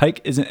 She's like,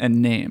 Pike isn't a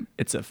name.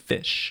 It's a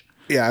fish.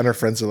 Yeah, and her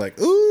friends are like,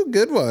 ooh,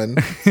 good one.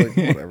 It's like,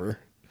 whatever.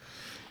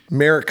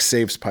 Merrick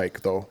saves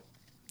Pike, though.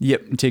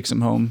 Yep, and takes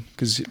him home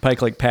because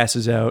Pike like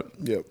passes out.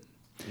 Yep.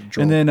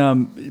 Drunk. And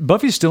then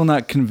Buffy's still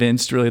not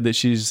convinced really that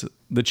she's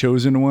the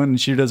chosen one,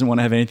 and she doesn't want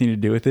to have anything to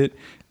do with it.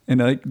 And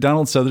like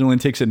Donald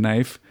Sutherland takes a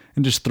knife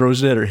and just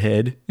throws it at her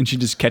head, and she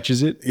just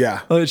catches it.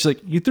 Yeah. Oh, she's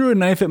like, you threw a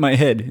knife at my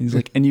head. And he's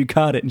like, and you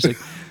caught it. And she's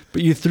like,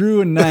 but you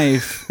threw a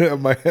knife at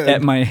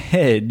my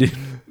head.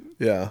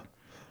 Yeah.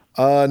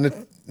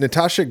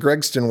 Natasha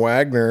Gregston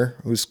Wagner,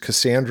 who's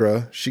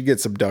Cassandra, she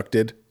gets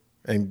abducted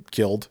and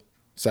killed,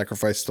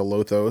 sacrificed to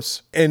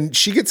Lothos. And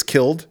she gets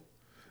killed,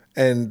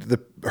 and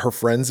her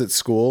friends at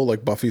school,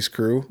 like Buffy's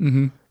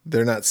crew,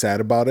 they're not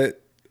sad about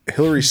it.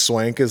 Hilary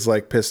Swank is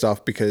like pissed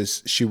off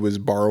because she was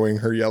borrowing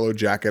her yellow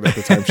jacket at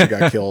the time she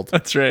got killed.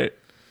 That's right.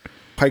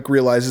 Pike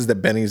realizes that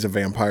Benny's a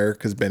vampire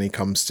because Benny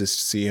comes to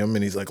see him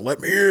and he's like, let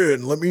me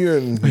in, let me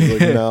in. He's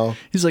like, no.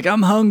 He's like,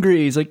 I'm hungry.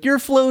 He's like, you're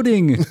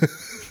floating.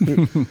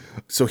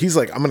 So he's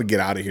like, I'm going to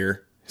get out of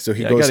here. So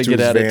he goes to his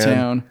van of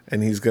town.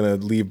 And he's going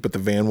to leave, but the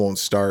van won't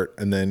start.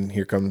 And then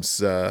here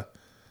comes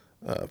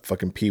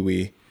fucking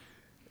Pee-wee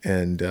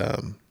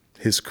and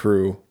his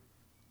crew.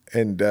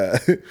 And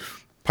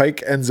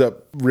Pike ends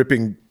up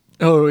ripping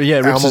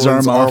rips his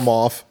arm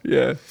off.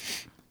 Yeah.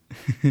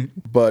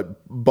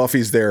 But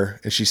Buffy's there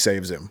and she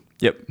saves him.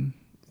 Yep.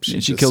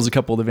 She kills a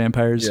couple of the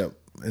vampires. Yep.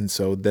 And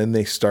so then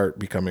they start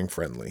becoming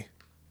friendly.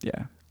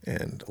 Yeah.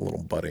 And a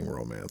little budding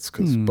romance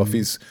because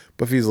Buffy's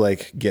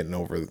like getting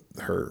over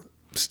her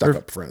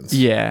stuck-up friends.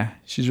 Yeah.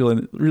 She's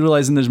really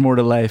realizing there's more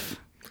to life.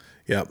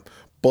 Yep.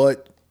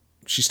 But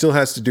she still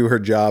has to do her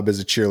job as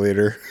a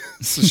cheerleader.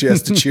 So she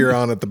has to cheer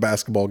on at the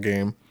basketball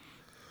game.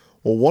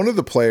 Well, one of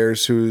the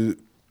players who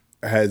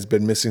has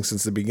been missing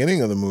since the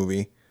beginning of the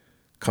movie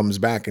comes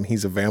back and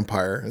he's a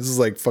vampire. This is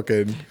like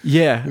fucking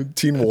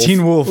Teen Wolf.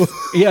 Teen Wolf.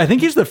 Yeah, I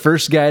think he's the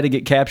first guy to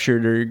get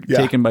captured or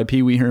taken by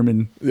Pee Wee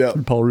Herman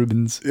and Paul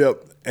Rubens.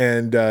 Yep.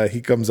 And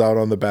he comes out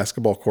on the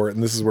basketball court,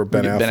 and this is where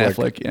Ben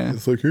Affleck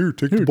it's like, here,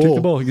 take the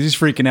ball. Because he's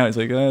freaking out. He's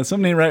like,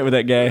 something ain't right with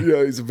that guy.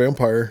 Yeah, he's a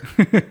vampire.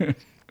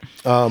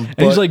 And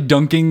he's like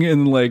dunking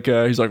and like,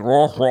 he's like,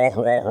 raw, raw,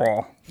 raw,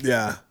 raw.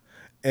 Yeah.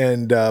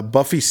 And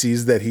Buffy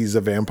sees that he's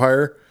a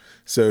vampire,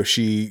 so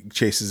she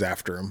chases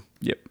after him.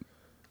 Yep.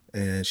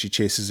 And she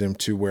chases him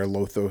to where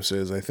Lothos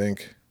is, I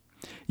think.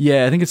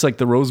 Yeah, I think it's like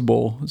the Rose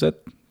Bowl. Is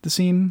that the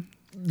scene?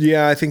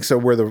 Yeah, I think so.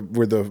 Where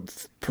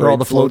all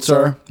the floats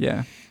are.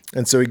 Yeah.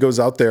 And so he goes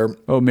out there.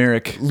 Oh,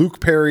 Merrick. Luke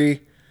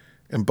Perry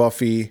and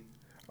Buffy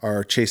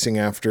are chasing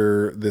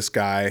after this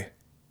guy,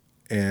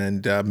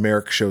 and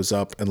Merrick shows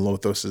up, and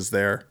Lothos is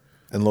there.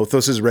 And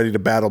Lothos is ready to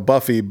battle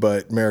Buffy,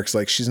 but Merrick's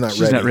like, she's not ready.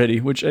 She's not ready,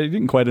 which I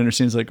didn't quite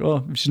understand. It's like,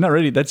 oh, if she's not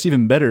ready, that's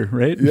even better,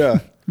 right? Yeah.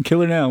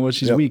 Kill her now. Well,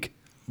 she's weak.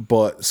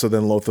 But so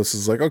then Lothos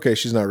is like, okay,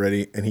 she's not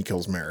ready, and he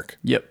kills Merrick.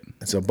 Yep.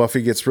 And so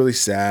Buffy gets really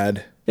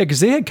sad. Yeah, because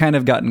they had kind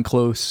of gotten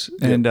close,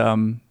 and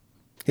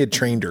he had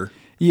trained her.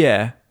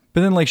 Yeah,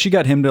 but then like she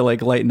got him to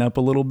like lighten up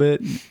a little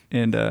bit,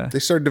 and they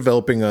started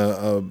developing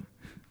a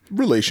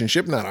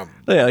relationship,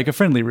 like a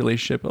friendly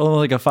relationship,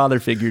 like a father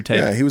figure type.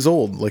 Yeah, he was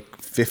old,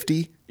 like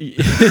 50.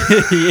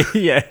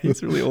 Yeah,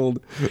 he's really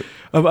old.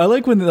 I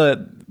like when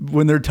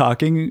they're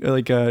talking,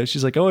 like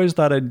she's like, oh, I always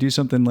thought I'd do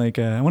something like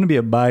I want to be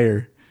a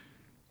buyer.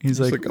 He's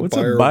like, what's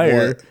a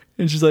buyer?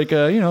 And she's like,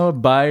 a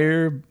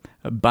buyer,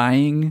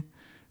 buying,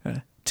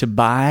 to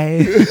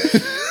buy.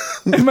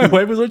 And my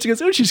wife was watching. She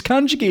goes, "Oh, she's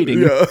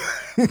conjugating." Yeah.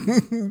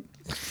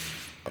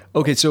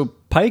 Okay, so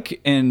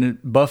Pike and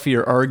Buffy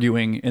are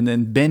arguing, and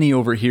then Benny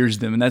overhears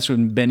them, and that's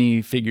when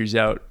Benny figures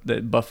out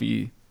that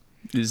Buffy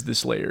is the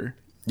Slayer.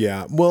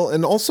 Yeah. Well,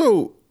 and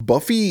also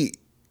Buffy,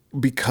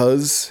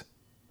 because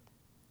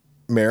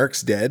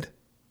Merrick's dead,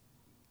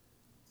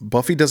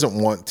 Buffy doesn't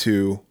want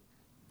to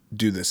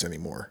do this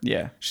anymore.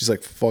 Yeah. She's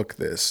like, fuck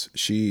this.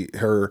 She's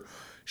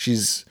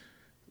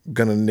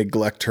gonna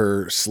neglect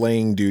her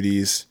slaying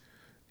duties,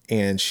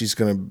 and she's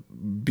gonna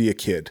be a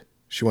kid.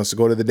 She wants to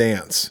go to the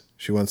dance.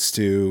 She wants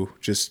to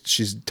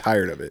she's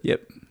tired of it.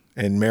 Yep.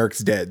 And Merrick's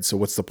dead, so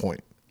what's the point?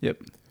 Yep.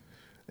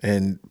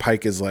 And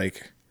Pike is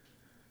like,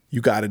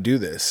 you got to do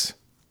this.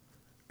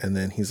 And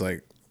then he's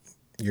like,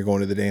 you're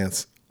going to the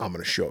dance. I'm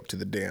going to show up to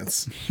the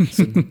dance.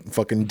 So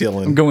fucking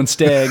Dylan. I'm going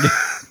stag.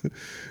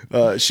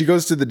 She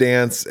goes to the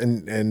dance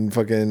and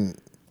fucking...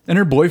 And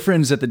her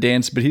boyfriend's at the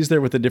dance, but he's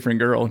there with a different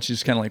girl. And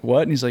she's kind of like,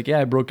 what? And he's like,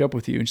 yeah, I broke up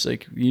with you. And she's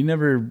like, you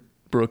never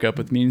broke up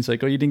with me. And he's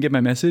like, oh, you didn't get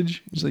my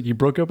message? He's like, you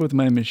broke up with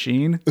my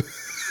machine?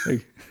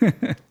 Like,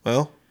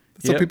 well,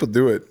 that's how people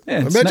do it. Yeah,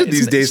 imagine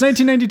these days. It's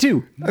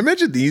 1992. I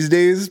imagine these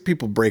days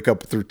people break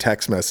up through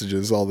text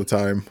messages all the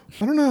time.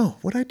 I don't know.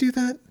 Would I do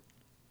that?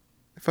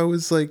 If I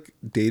was like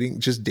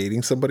dating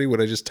somebody,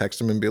 would I just text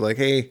them and be like,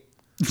 hey,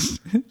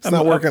 it's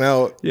not working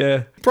out?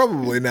 Yeah.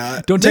 Probably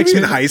not. Don't text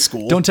maybe me in high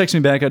school. Don't text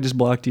me back. I just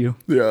blocked you.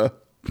 Yeah.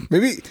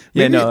 Maybe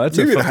that's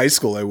maybe in high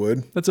school I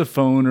would. That's a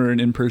phone or an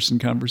in-person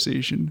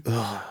conversation.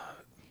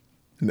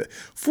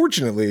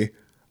 Fortunately,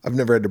 I've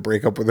never had to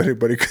break up with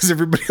anybody because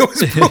everybody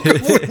always broke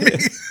up with me.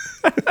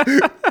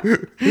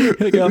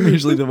 Like, I'm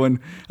usually the one.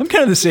 I'm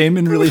kind of the same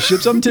in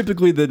relationships. I'm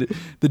typically the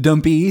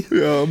dumpy.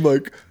 Yeah, I'm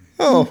like,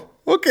 oh,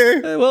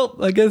 okay. Well,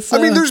 I guess.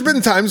 I mean, there's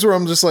been times where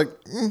I'm just like,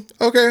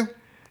 okay.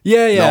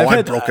 Yeah. No,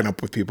 I've broken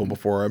up with people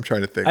before. I'm trying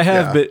to think. I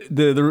have, but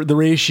the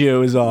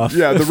ratio is off.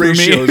 Yeah, the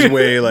ratio is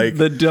way like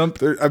the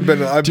dump. I've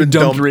been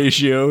dumped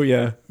ratio.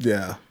 Yeah.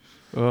 Yeah.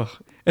 Ugh.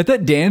 At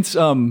that dance,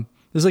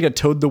 there's like a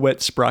Toad the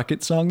Wet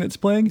Sprocket song that's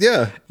playing.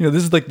 Yeah. You know,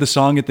 this is like the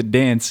song at the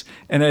dance.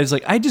 And I was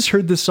like, I just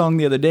heard this song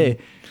the other day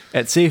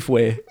at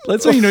Safeway.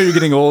 That's how you know you're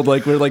getting old.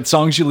 Like, where like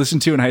songs you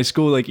listen to in high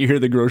school, like you hear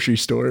at the grocery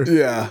store.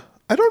 Yeah.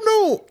 I don't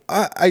know.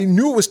 I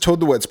knew it was Toad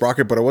the Wet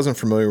Sprocket, but I wasn't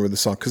familiar with the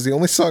song because the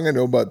only song I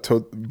know about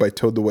by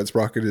Toad the Wet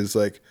Sprocket is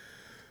like,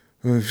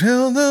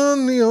 "Sailed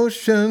on the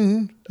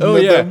ocean." Oh,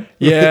 yeah. Them?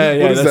 Yeah.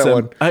 What is that's that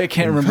one? I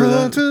can't remember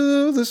that.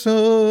 To the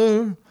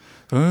shore.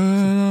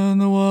 On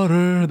the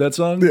water. That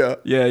song? Yeah.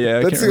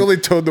 Yeah. That's the only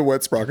Toad the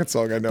Wet Sprocket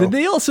song I know. Did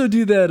they also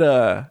do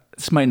that?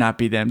 This might not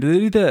be them. Did they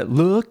do that?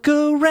 Look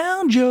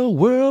around your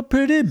world,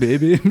 pretty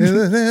baby. And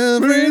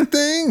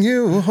everything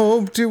you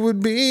hoped it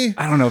would be.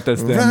 I don't know if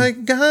that's them.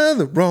 Right guy,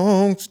 the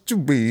wrong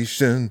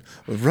situation.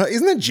 Right?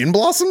 Isn't that Gin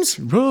Blossoms?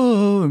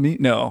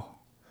 No.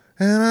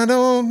 And I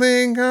don't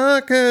think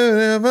I could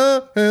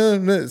ever.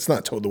 It's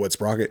not Toad the Wet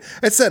Sprocket.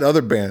 It's that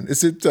other band.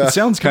 Is it? It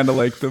sounds kind of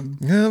like them.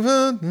 What's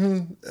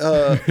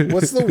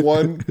the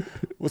one?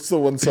 What's the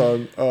one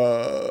song?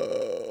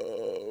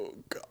 Oh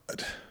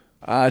God.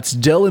 It's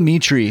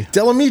Delamitri.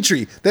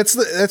 Delamitri.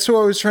 That's who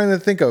I was trying to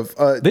think of.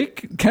 They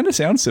kind of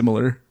sound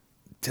similar.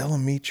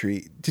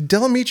 Delamitri. Did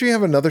Delamitri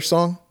have another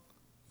song?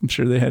 I'm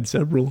sure they had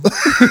several.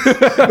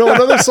 No,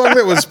 another song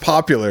that was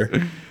popular.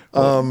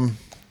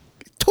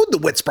 Toad the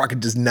Wet Sprocket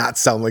does not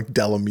sound like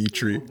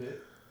Delamitri.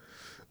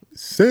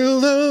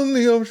 Sail down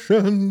the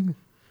ocean.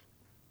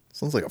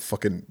 Sounds like a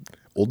fucking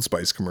Old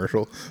Spice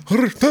commercial.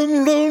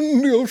 Down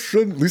the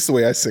ocean. At least the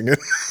way I sing it.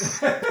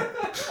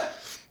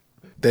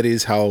 That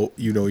is how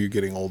you know you're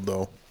getting old,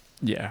 though.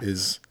 Yeah.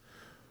 Is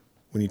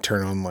when you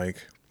turn on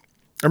like...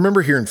 I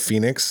remember here in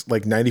Phoenix,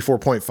 like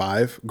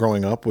 94.5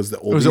 growing up was the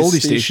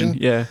oldie station.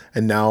 Yeah.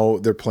 And now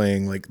they're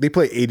playing like... They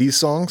play 80s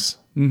songs.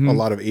 Mm-hmm. A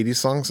lot of 80s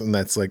songs, and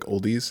that's like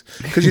oldies.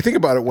 Because you think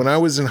about it, when I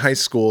was in high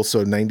school,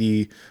 so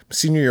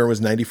senior year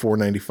was 94,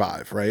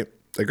 95, right?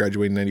 I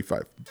graduated in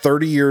 95.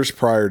 30 years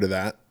prior to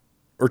that,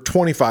 or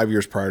 25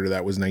 years prior to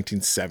that was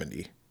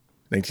 1970,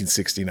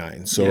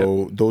 1969.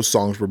 So those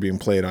songs were being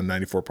played on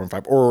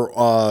 94.5 or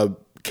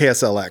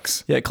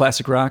KSLX. Yeah,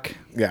 classic rock.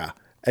 Yeah.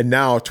 And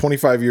now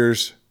 25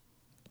 years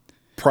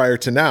prior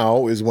to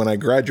now is when I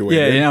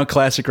graduated. Yeah, now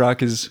classic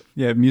rock is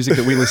music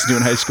that we listened to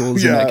in high school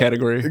is in that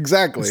category.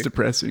 Exactly. It's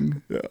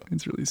depressing. Yeah.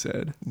 It's really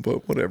sad.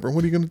 But whatever.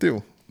 What are you going to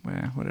do?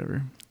 Yeah,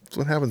 whatever. That's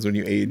what happens when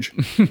you age.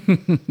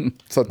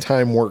 That's how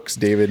time works,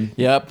 David.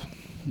 Yep.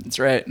 That's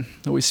right.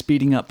 Always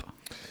speeding up.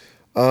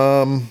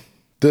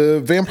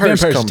 The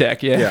vampires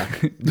attack, yeah.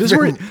 This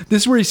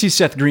is where you see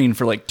Seth Green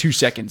for like 2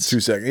 seconds. 2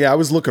 seconds. Yeah, I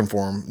was looking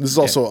for him. This is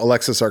also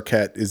Alexis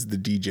Arquette is the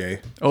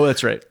DJ. Oh,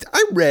 that's right.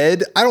 I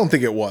don't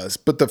think it was,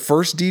 but the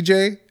first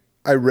DJ,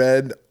 I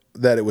read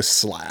that it was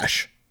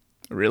Slash.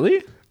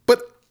 Really?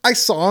 But I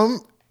saw him.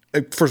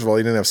 First of all,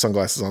 he didn't have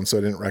sunglasses on, so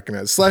I didn't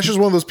recognize. Slash is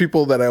one of those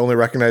people that I only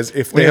recognize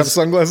if they have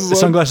sunglasses on.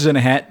 Sunglasses and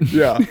a hat.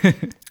 Yeah.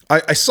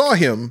 I saw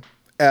him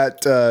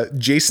at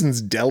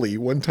Jason's Deli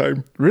one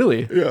time.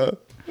 Really? Yeah.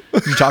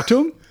 Did you talk to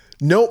him?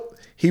 Nope.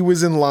 He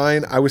was in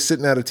line. I was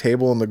sitting at a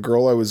table, and the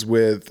girl I was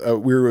with,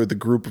 we were with a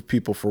group of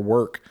people for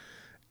work,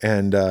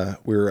 and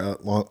we were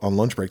on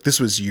lunch break. This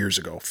was years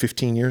ago,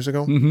 15 years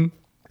ago. Mm-hmm.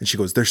 And she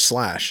goes, "There's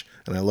Slash."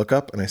 And I look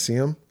up and I see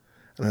him.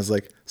 And I was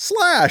like,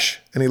 "Slash."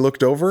 And he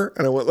looked over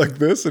and I went like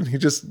this. And he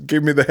just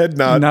gave me the head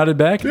nod. Nodded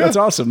back? Yeah. That's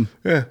awesome.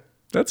 Yeah.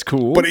 That's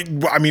cool. But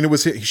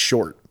he's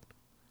short.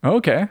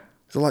 Okay.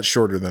 He's a lot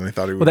shorter than I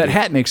thought he would be. Well, that be.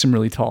 hat makes him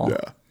really tall.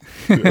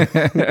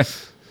 Yeah.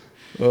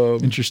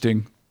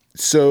 Interesting.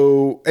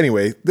 So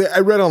anyway, I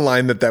read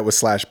online that was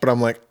Slash, but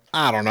I'm like,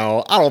 I don't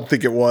know. I don't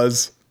think it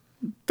was.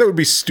 That would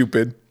be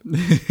stupid.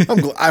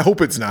 I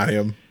hope it's not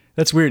him.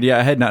 That's weird. Yeah,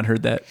 I had not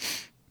heard that.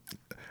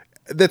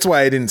 That's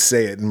why I didn't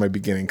say it in my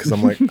beginning, because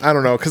I'm like, I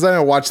don't know. Because I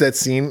watched that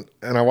scene,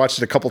 and I watched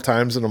it a couple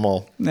times, and I'm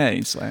all... Nah,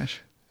 ain't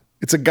Slash.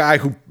 It's a guy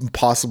who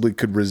possibly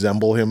could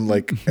resemble him,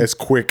 like, as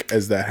quick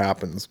as that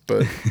happens.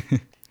 But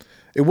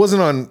it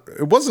wasn't on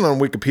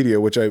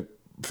Wikipedia, which I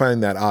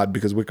find that odd,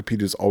 because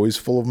Wikipedia is always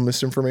full of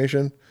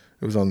misinformation.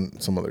 It was on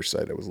some other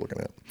site I was looking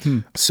at.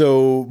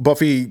 So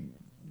Buffy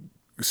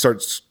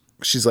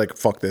she's like,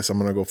 "Fuck this, I'm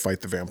going to go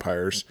fight the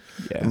vampires."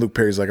 Yeah. And Luke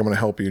Perry's like, "I'm going to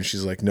help you." And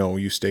she's like, "No,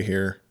 you stay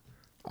here.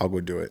 I'll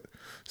go do it."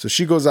 So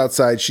she goes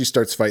outside. She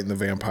starts fighting the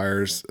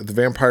vampires. The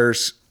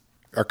vampires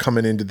are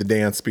coming into the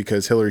dance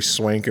because Hilary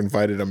Swank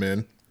invited them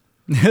in.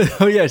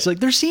 Oh, yeah. It's like,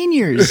 they're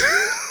seniors.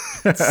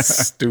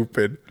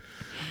 Stupid.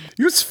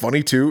 You know what's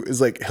funny, too,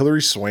 is like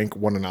Hilary Swank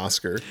won an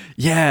Oscar.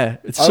 Yeah.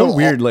 It's so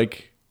weird.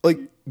 Like,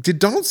 did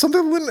Donald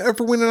Sutherland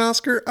ever win an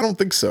Oscar? I don't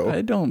think so.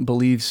 I don't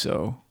believe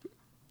so.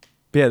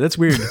 But yeah, that's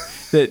weird.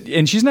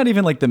 And she's not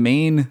even like the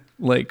main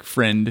like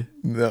friend.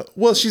 No.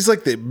 Well, she's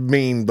like the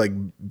main like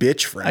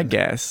bitch friend. I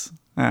guess.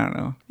 I don't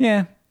know.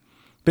 Yeah.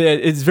 But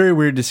it's very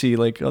weird to see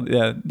like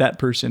that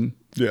person.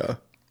 Yeah.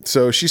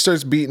 So she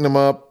starts beating him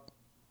up.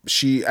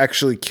 She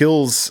actually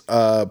kills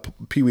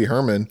Pee Wee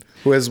Herman,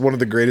 who has one of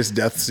the greatest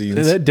death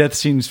scenes. That death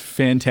scene's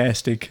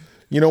fantastic.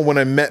 You know, when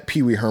I met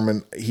Pee Wee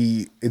Herman,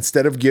 he,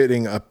 instead of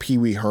getting a Pee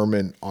Wee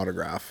Herman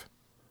autograph,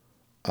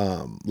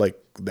 like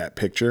that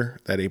picture,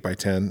 that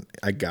 8x10,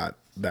 I got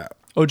that.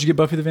 Oh, did you get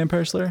Buffy the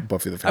Vampire Slayer?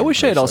 Buffy the Vampire I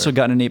wish I had Slayer. also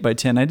gotten an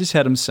 8x10. I just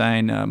had him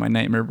sign my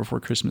Nightmare Before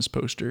Christmas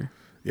poster.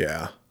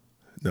 Yeah.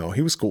 No,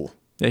 he was cool.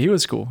 Yeah, he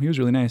was cool. He was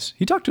really nice.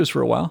 He talked to us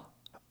for a while.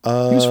 He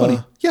was funny.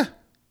 Yeah.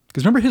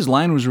 Because remember, his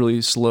line was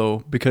really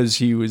slow because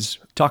he was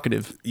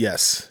talkative.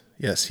 Yes.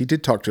 Yes, he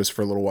did talk to us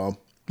for a little while.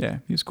 Yeah,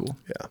 he was cool.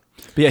 Yeah.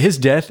 But yeah, his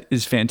death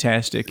is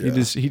fantastic. Yeah.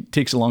 He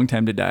takes a long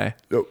time to die.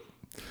 Oh.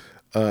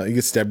 He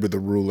gets stabbed with a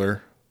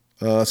ruler.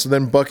 So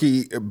then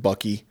Buffy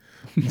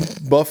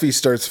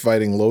starts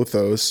fighting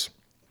Lothos.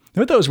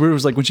 What that was weird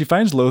was like when she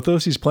finds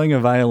Lothos, he's playing a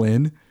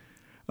violin,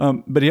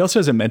 but he also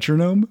has a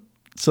metronome.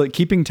 So like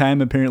keeping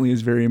time apparently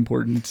is very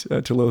important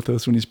to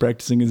Lothos when he's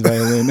practicing his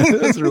violin.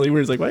 That's really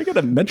weird. It's like, why you got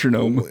a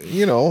metronome?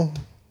 You know,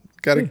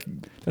 gotta.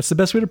 That's the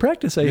best way to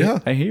practice.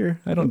 I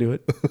hear. I don't do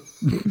it.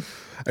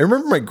 I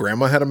remember my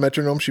grandma had a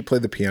metronome. She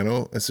played the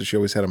piano, and so she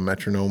always had a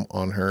metronome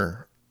on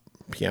her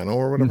piano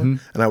or whatever, and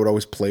I would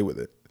always play with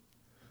it.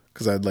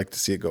 Because I'd like to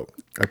see it go.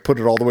 I put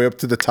it all the way up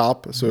to the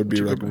top, so it'd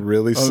be like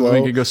really slow.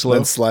 Make it go slow.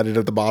 Then slide it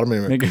at the bottom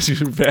and make it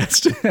super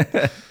fast.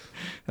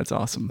 That's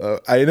awesome.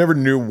 I never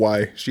knew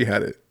why she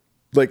had it.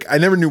 Like I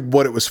never knew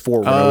what it was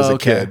for when I was a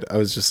kid. I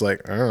was just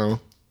like, I don't know.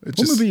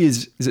 What movie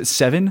is it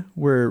 7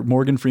 where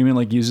Morgan Freeman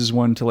like uses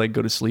one to like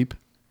go to sleep?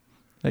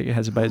 Like it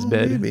has it by his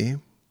bed. Maybe.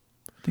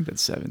 I think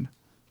that's 7.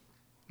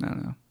 I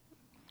don't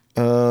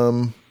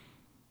know.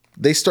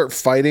 They start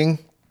fighting.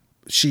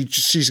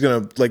 She's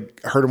gonna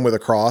like hurt him with a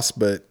cross,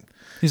 but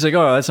he's like,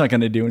 "Oh, that's not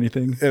gonna do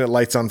anything." And it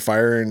lights on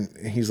fire, and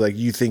he's like,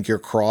 "You think your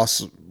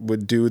cross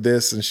would do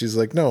this?" And she's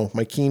like, "No,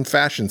 my keen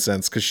fashion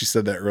sense," because she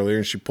said that earlier,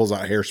 and she pulls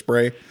out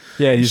hairspray.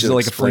 Yeah, he's just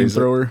like a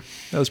flamethrower.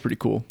 That was pretty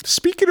cool.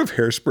 Speaking of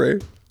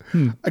hairspray,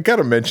 I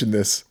gotta mention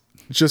this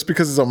just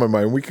because it's on my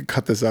mind. We could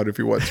cut this out if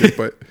you want to,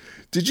 but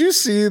did you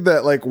see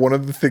that like one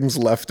of the things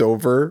left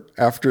over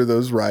after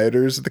those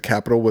rioters at the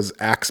Capitol was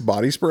Axe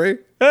body spray?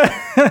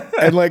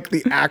 And like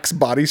the Axe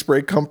body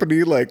spray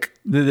company, like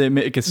did they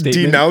make a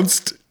statement?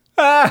 Denounced.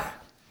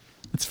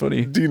 That's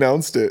funny.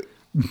 Denounced it.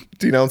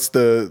 Denounced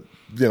the,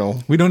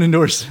 we don't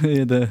endorse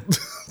the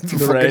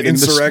riot,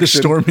 insurrection. The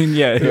storming.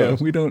 Yeah.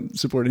 We don't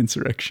support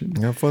insurrection.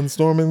 Have fun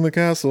storming the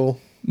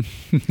castle.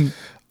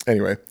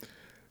 Anyway.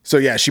 So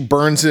yeah, she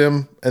burns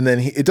him, and then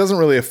it doesn't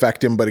really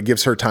affect him, but it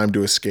gives her time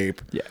to escape.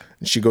 Yeah,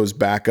 and she goes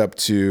back up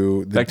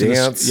to the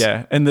dance.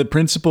 And the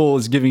principal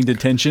is giving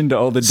detention to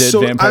all the dead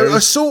vampires.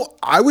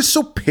 I was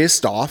so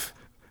pissed off.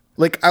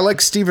 Like I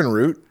like Stephen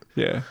Root.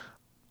 Yeah.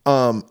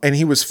 And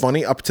he was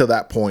funny up to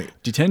that point.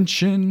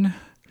 Detention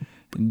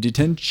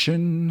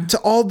to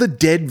all the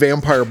dead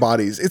vampire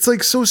bodies. It's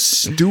like so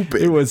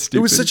stupid. It was stupid.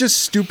 It was such a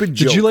stupid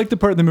joke. Did you like the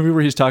part in the movie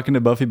where he's talking to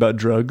Buffy about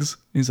drugs?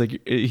 He's like,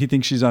 he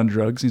thinks she's on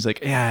drugs. He's like,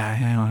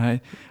 yeah,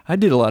 I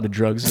did a lot of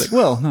drugs. He's like,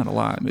 well, not a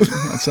lot, maybe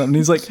something.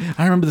 He's like,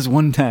 I remember this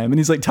one time, and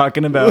he's like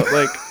talking about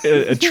like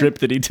a trip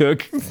that he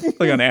took,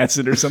 like on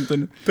acid or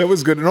something. That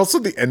was good. And also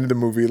the end of the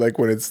movie, like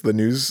when it's the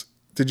news.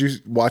 Did you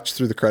watch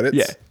through the credits?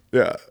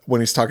 Yeah.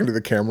 When he's talking to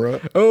the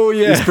camera. Oh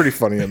yeah, he's pretty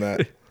funny in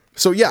that.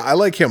 So yeah, I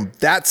like him.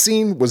 That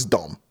scene was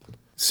dumb.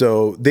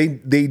 So they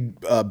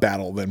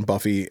battle then,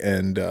 Buffy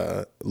and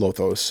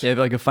Lothos. They have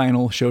like a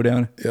final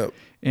showdown. Yep.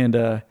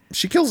 And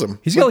she kills him.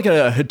 He's got like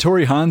a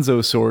Hattori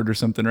Hanzo sword or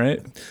something, right?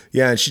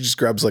 Yeah, and she just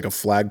grabs like a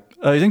flag.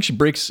 I think she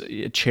breaks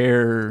a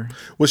chair.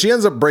 Well, she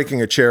ends up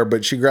breaking a chair,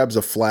 but she grabs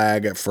a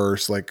flag at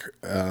first, like,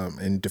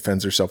 and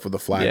defends herself with a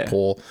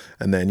flagpole.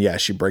 And then,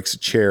 she breaks a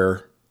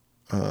chair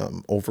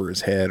over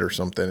his head or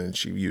something, and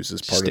she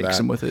uses part of that. Stakes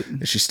him with it.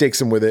 And she stakes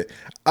him with it.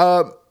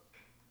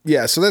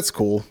 So that's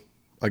cool,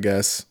 I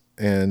guess.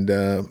 And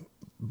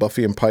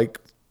Buffy and Pike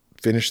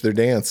finish their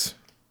dance.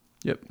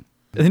 Yep.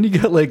 And then you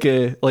got I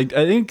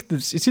think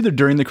it's either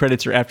during the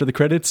credits or after the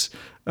credits.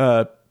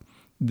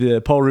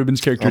 The Paul Rubens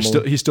character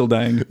he's still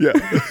dying. Yeah.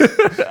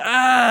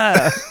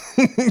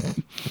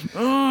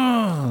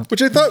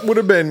 Which I thought would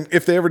have been,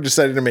 if they ever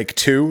decided to make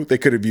 2, they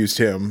could have used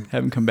him.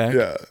 Have him come back.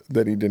 Yeah,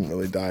 that he didn't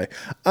really die.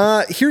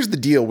 Here's the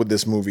deal with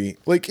this movie.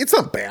 Like, it's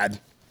not bad.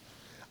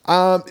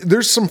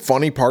 There's some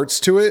funny parts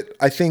to it.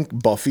 I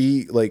think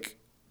Buffy, like,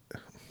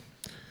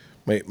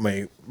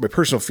 my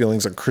personal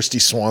feelings on Christy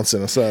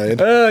Swanson aside.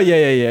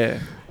 Yeah.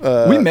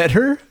 We met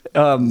her.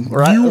 I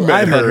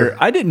met her.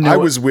 I didn't know. I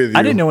was with you.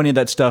 I didn't know any of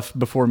that stuff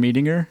before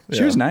meeting her.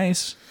 She was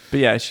nice. But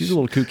yeah, she's a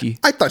little kooky.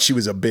 I thought she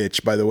was a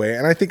bitch, by the way.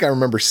 And I think I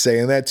remember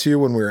saying that to you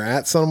when we were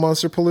at Son of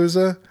Monster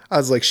Palooza. I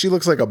was like, she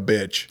looks like a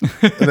bitch.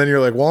 And then you're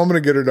like, well, I'm going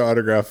to get her to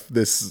autograph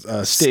this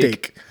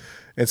steak.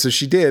 And so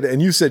she did.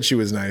 And you said she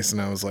was nice.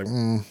 And I was like,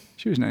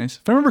 She was nice.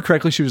 If I remember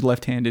correctly, she was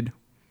left-handed,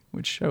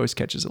 which I always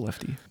catch as a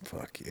lefty.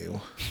 Fuck you.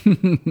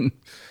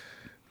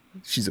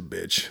 She's a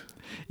bitch.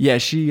 Yeah,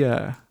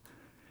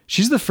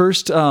 she's the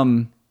first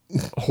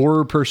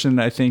horror person,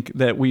 I think,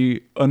 that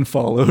we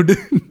unfollowed.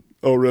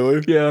 Oh,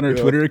 really? Yeah, on our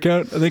Twitter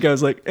account. I think I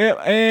was like,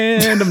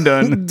 and I'm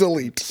done.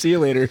 Delete. See you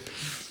later.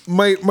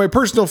 My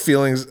personal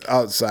feelings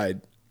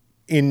outside.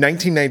 In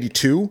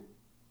 1992,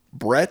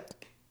 Brett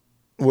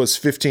was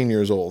 15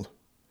 years old.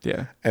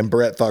 Yeah. And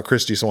Brett thought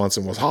Christy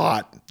Swanson was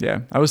hot.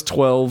 Yeah. I was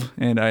 12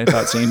 and I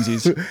thought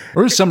samesies.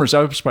 Or it was summer, so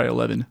I was probably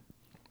 11.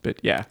 But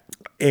yeah.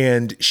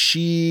 And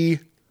she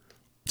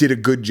did a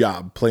good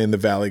job playing the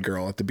Valley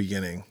Girl at the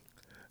beginning.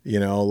 You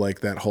know, like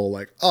that whole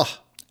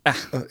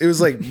it was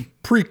like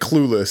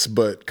pre-Clueless,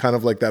 but kind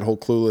of like that whole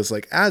Clueless,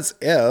 like as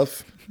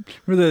if.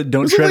 Remember the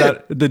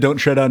don't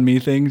tread on me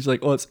thing? It's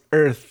like, well, it's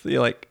Earth. You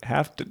like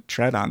have to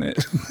tread on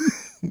it.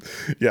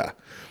 Yeah.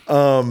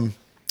 And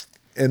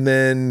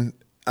then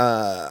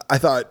I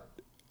thought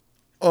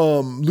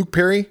Luke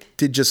Perry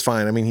did just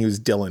fine. I mean, he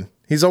was Dylan.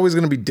 He's always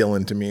going to be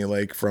Dylan to me,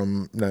 like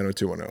from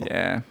 90210.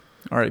 Yeah.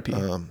 R.I.P.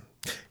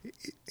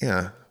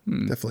 Yeah,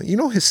 definitely. You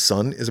know, his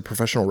son is a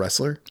professional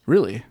wrestler.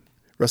 Really?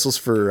 Wrestles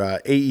for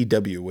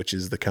AEW, which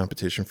is the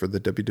competition for the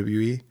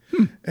WWE.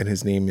 And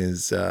his name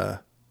is,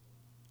 what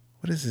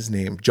is his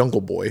name?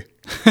 Jungle Boy.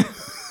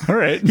 All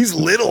right. He's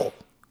little.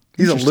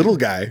 He's a little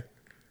guy.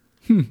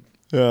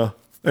 Yeah.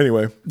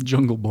 Anyway.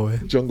 Jungle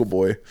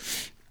Boy.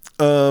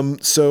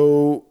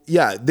 So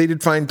yeah, they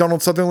did fine.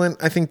 Donald Sutherland,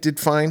 I think, did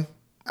fine.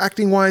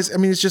 Acting wise, I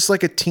mean, it's just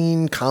like a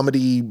teen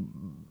comedy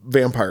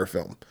vampire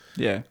film.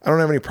 Yeah. I don't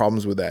have any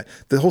problems with that.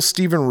 The whole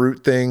Stephen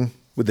Root thing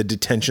with the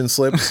detention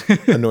slips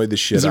annoyed the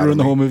shit out of me. Does it ruin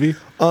the whole movie?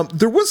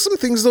 There was some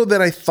things though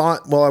that I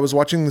thought while I was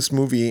watching this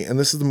movie, and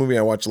this is the movie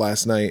I watched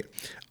last night,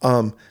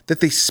 that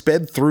they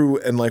sped through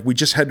and like we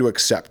just had to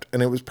accept.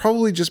 And it was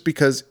probably just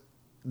because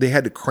they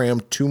had to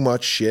cram too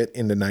much shit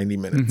into 90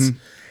 minutes.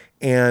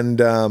 And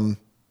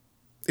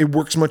it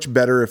works much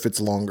better if it's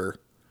longer,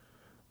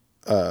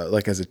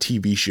 like as a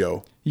TV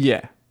show.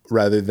 Yeah.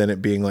 Rather than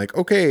it being like,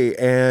 okay,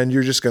 and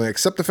you're just going to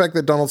accept the fact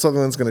that Donald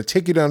Sutherland's going to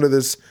take you down to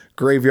this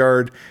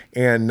graveyard,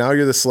 and now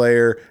you're the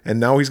Slayer, and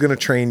now he's going to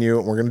train you,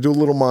 and we're going to do a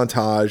little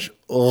montage.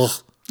 Ugh.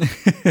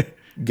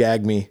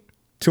 Gag me.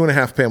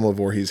 2.5 Pamela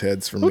Voorhees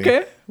heads from me.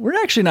 Okay. We're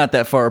actually not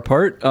that far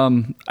apart.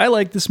 I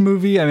like this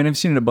movie. I mean, I've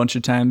seen it a bunch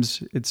of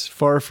times. It's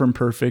far from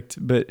perfect,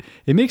 but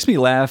it makes me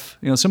laugh.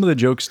 You know, some of the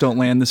jokes don't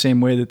land the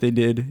same way that they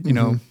did, you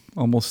know,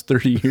 almost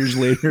 30 years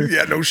later.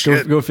 Yeah, no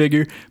shit. Go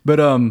figure. But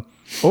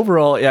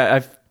overall, yeah, I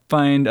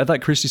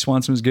thought Christy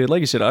Swanson was good. Like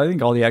you said, I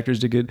think all the actors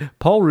did good.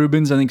 Paul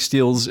Rubens, I think,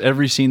 steals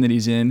every scene that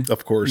he's in.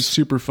 Of course. He's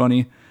super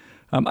funny.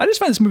 I just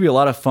find this movie a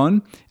lot of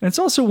fun. And it's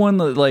also one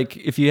that, like,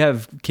 if you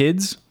have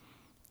kids,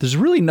 there's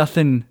really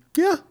nothing.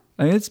 Yeah.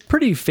 I mean, it's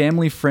pretty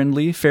family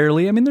friendly,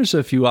 fairly. I mean, there's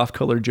a few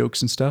off-color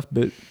jokes and stuff,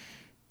 but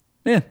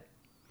yeah.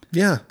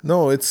 Yeah.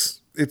 No,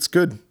 it's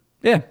good.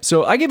 Yeah.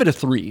 So I give it a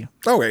 3.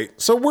 Okay.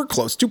 So we're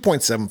close.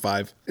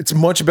 2.75. It's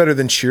much better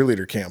than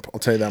Cheerleader Camp. I'll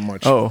tell you that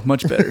much. Oh,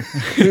 much better.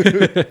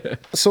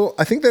 So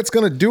I think that's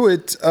going to do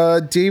it.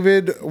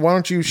 David, why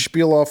don't you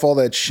spiel off all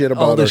that shit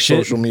about our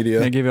social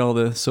media? I gave you all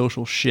the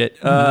social shit.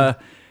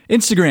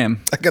 Instagram.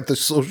 I got the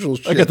social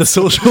shit. I got the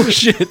social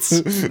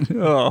shits. I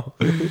know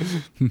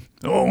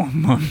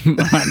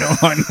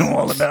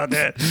all about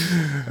that.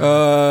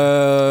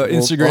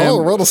 Instagram.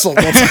 Oh, wait a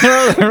second.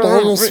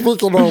 You're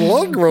speaking our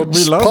language.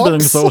 We love being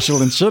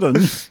social and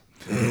shitting.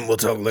 We'll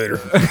talk later.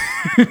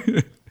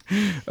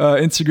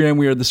 Instagram,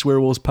 we are the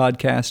Swearwolves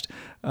Podcast.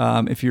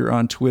 If you're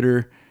on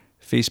Twitter,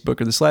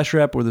 Facebook or the Slash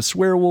Rap or the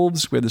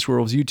Swearwolves. We have the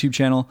Swearwolves YouTube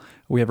channel.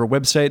 We have our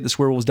website,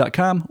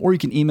 theswearwolves.com, or you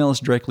can email us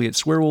directly at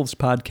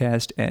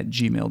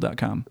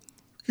swearwolvespodcast@gmail.com.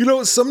 You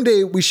know,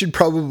 someday we should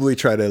probably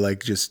try to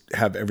like just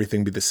have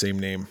everything be the same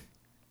name.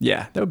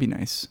 Yeah, that would be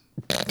nice.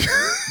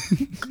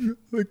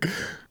 Like,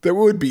 that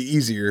would be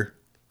easier.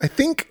 I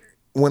think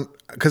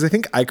because I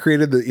think I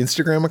created the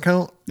Instagram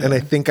account, and I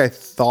think I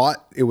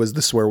thought it was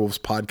the Swearwolves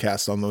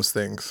podcast on those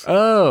things.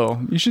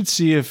 Oh, you should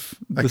see if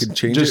I could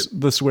change just it.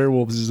 the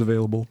Swearwolves is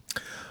available.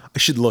 I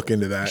should look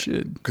into that.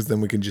 Should. Because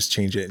then we can just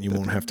change it and you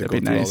won't have to go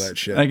That'd through be all nice. that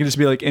shit. I could just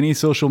be like any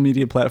social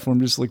media platform,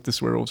 just like the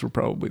Swearwolves were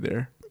probably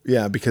there.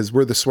 Yeah, because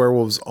we're the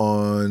Swearwolves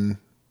on...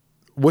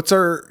 What's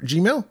our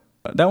Gmail?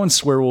 That one's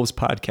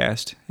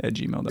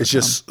swearwolvespodcast@gmail.com. It's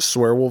just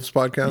Swearwolves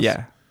podcast?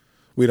 Yeah.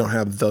 We don't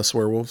have the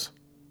Swearwolves?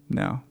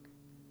 No.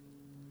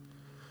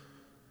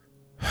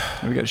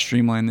 We got to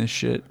streamline this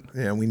shit.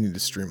 Yeah, we need to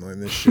streamline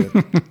this shit.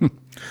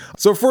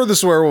 So for the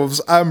Swearwolves,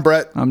 I'm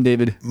Brett. I'm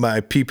David. My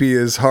pee-pee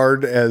is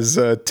hard as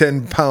a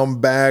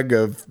 10-pound bag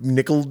of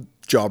nickel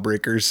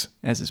jawbreakers.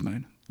 As is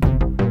mine.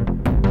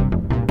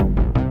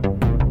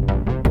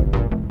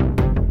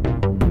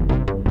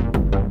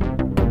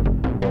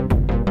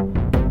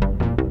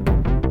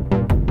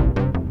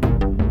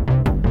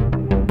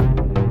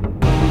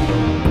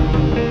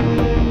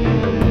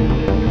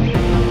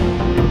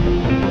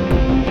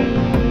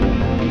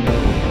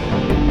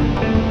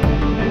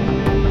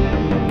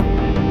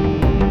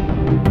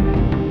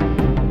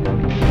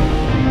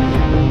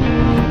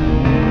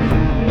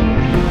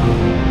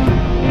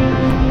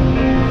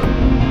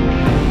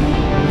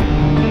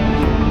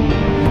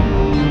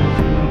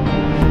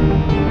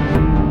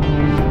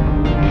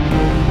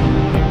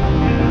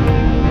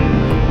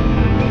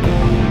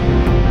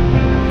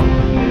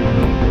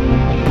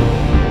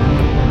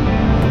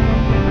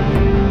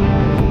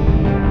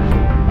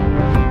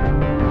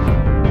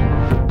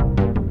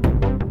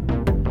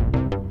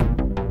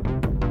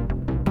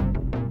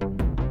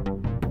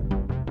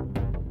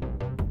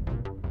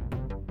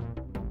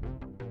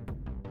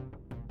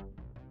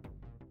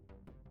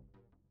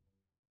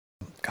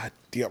 God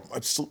damn,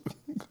 I'm still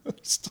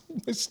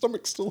my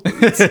stomach still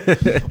hurts.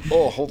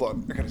 Oh, hold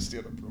on. I gotta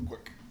stand up.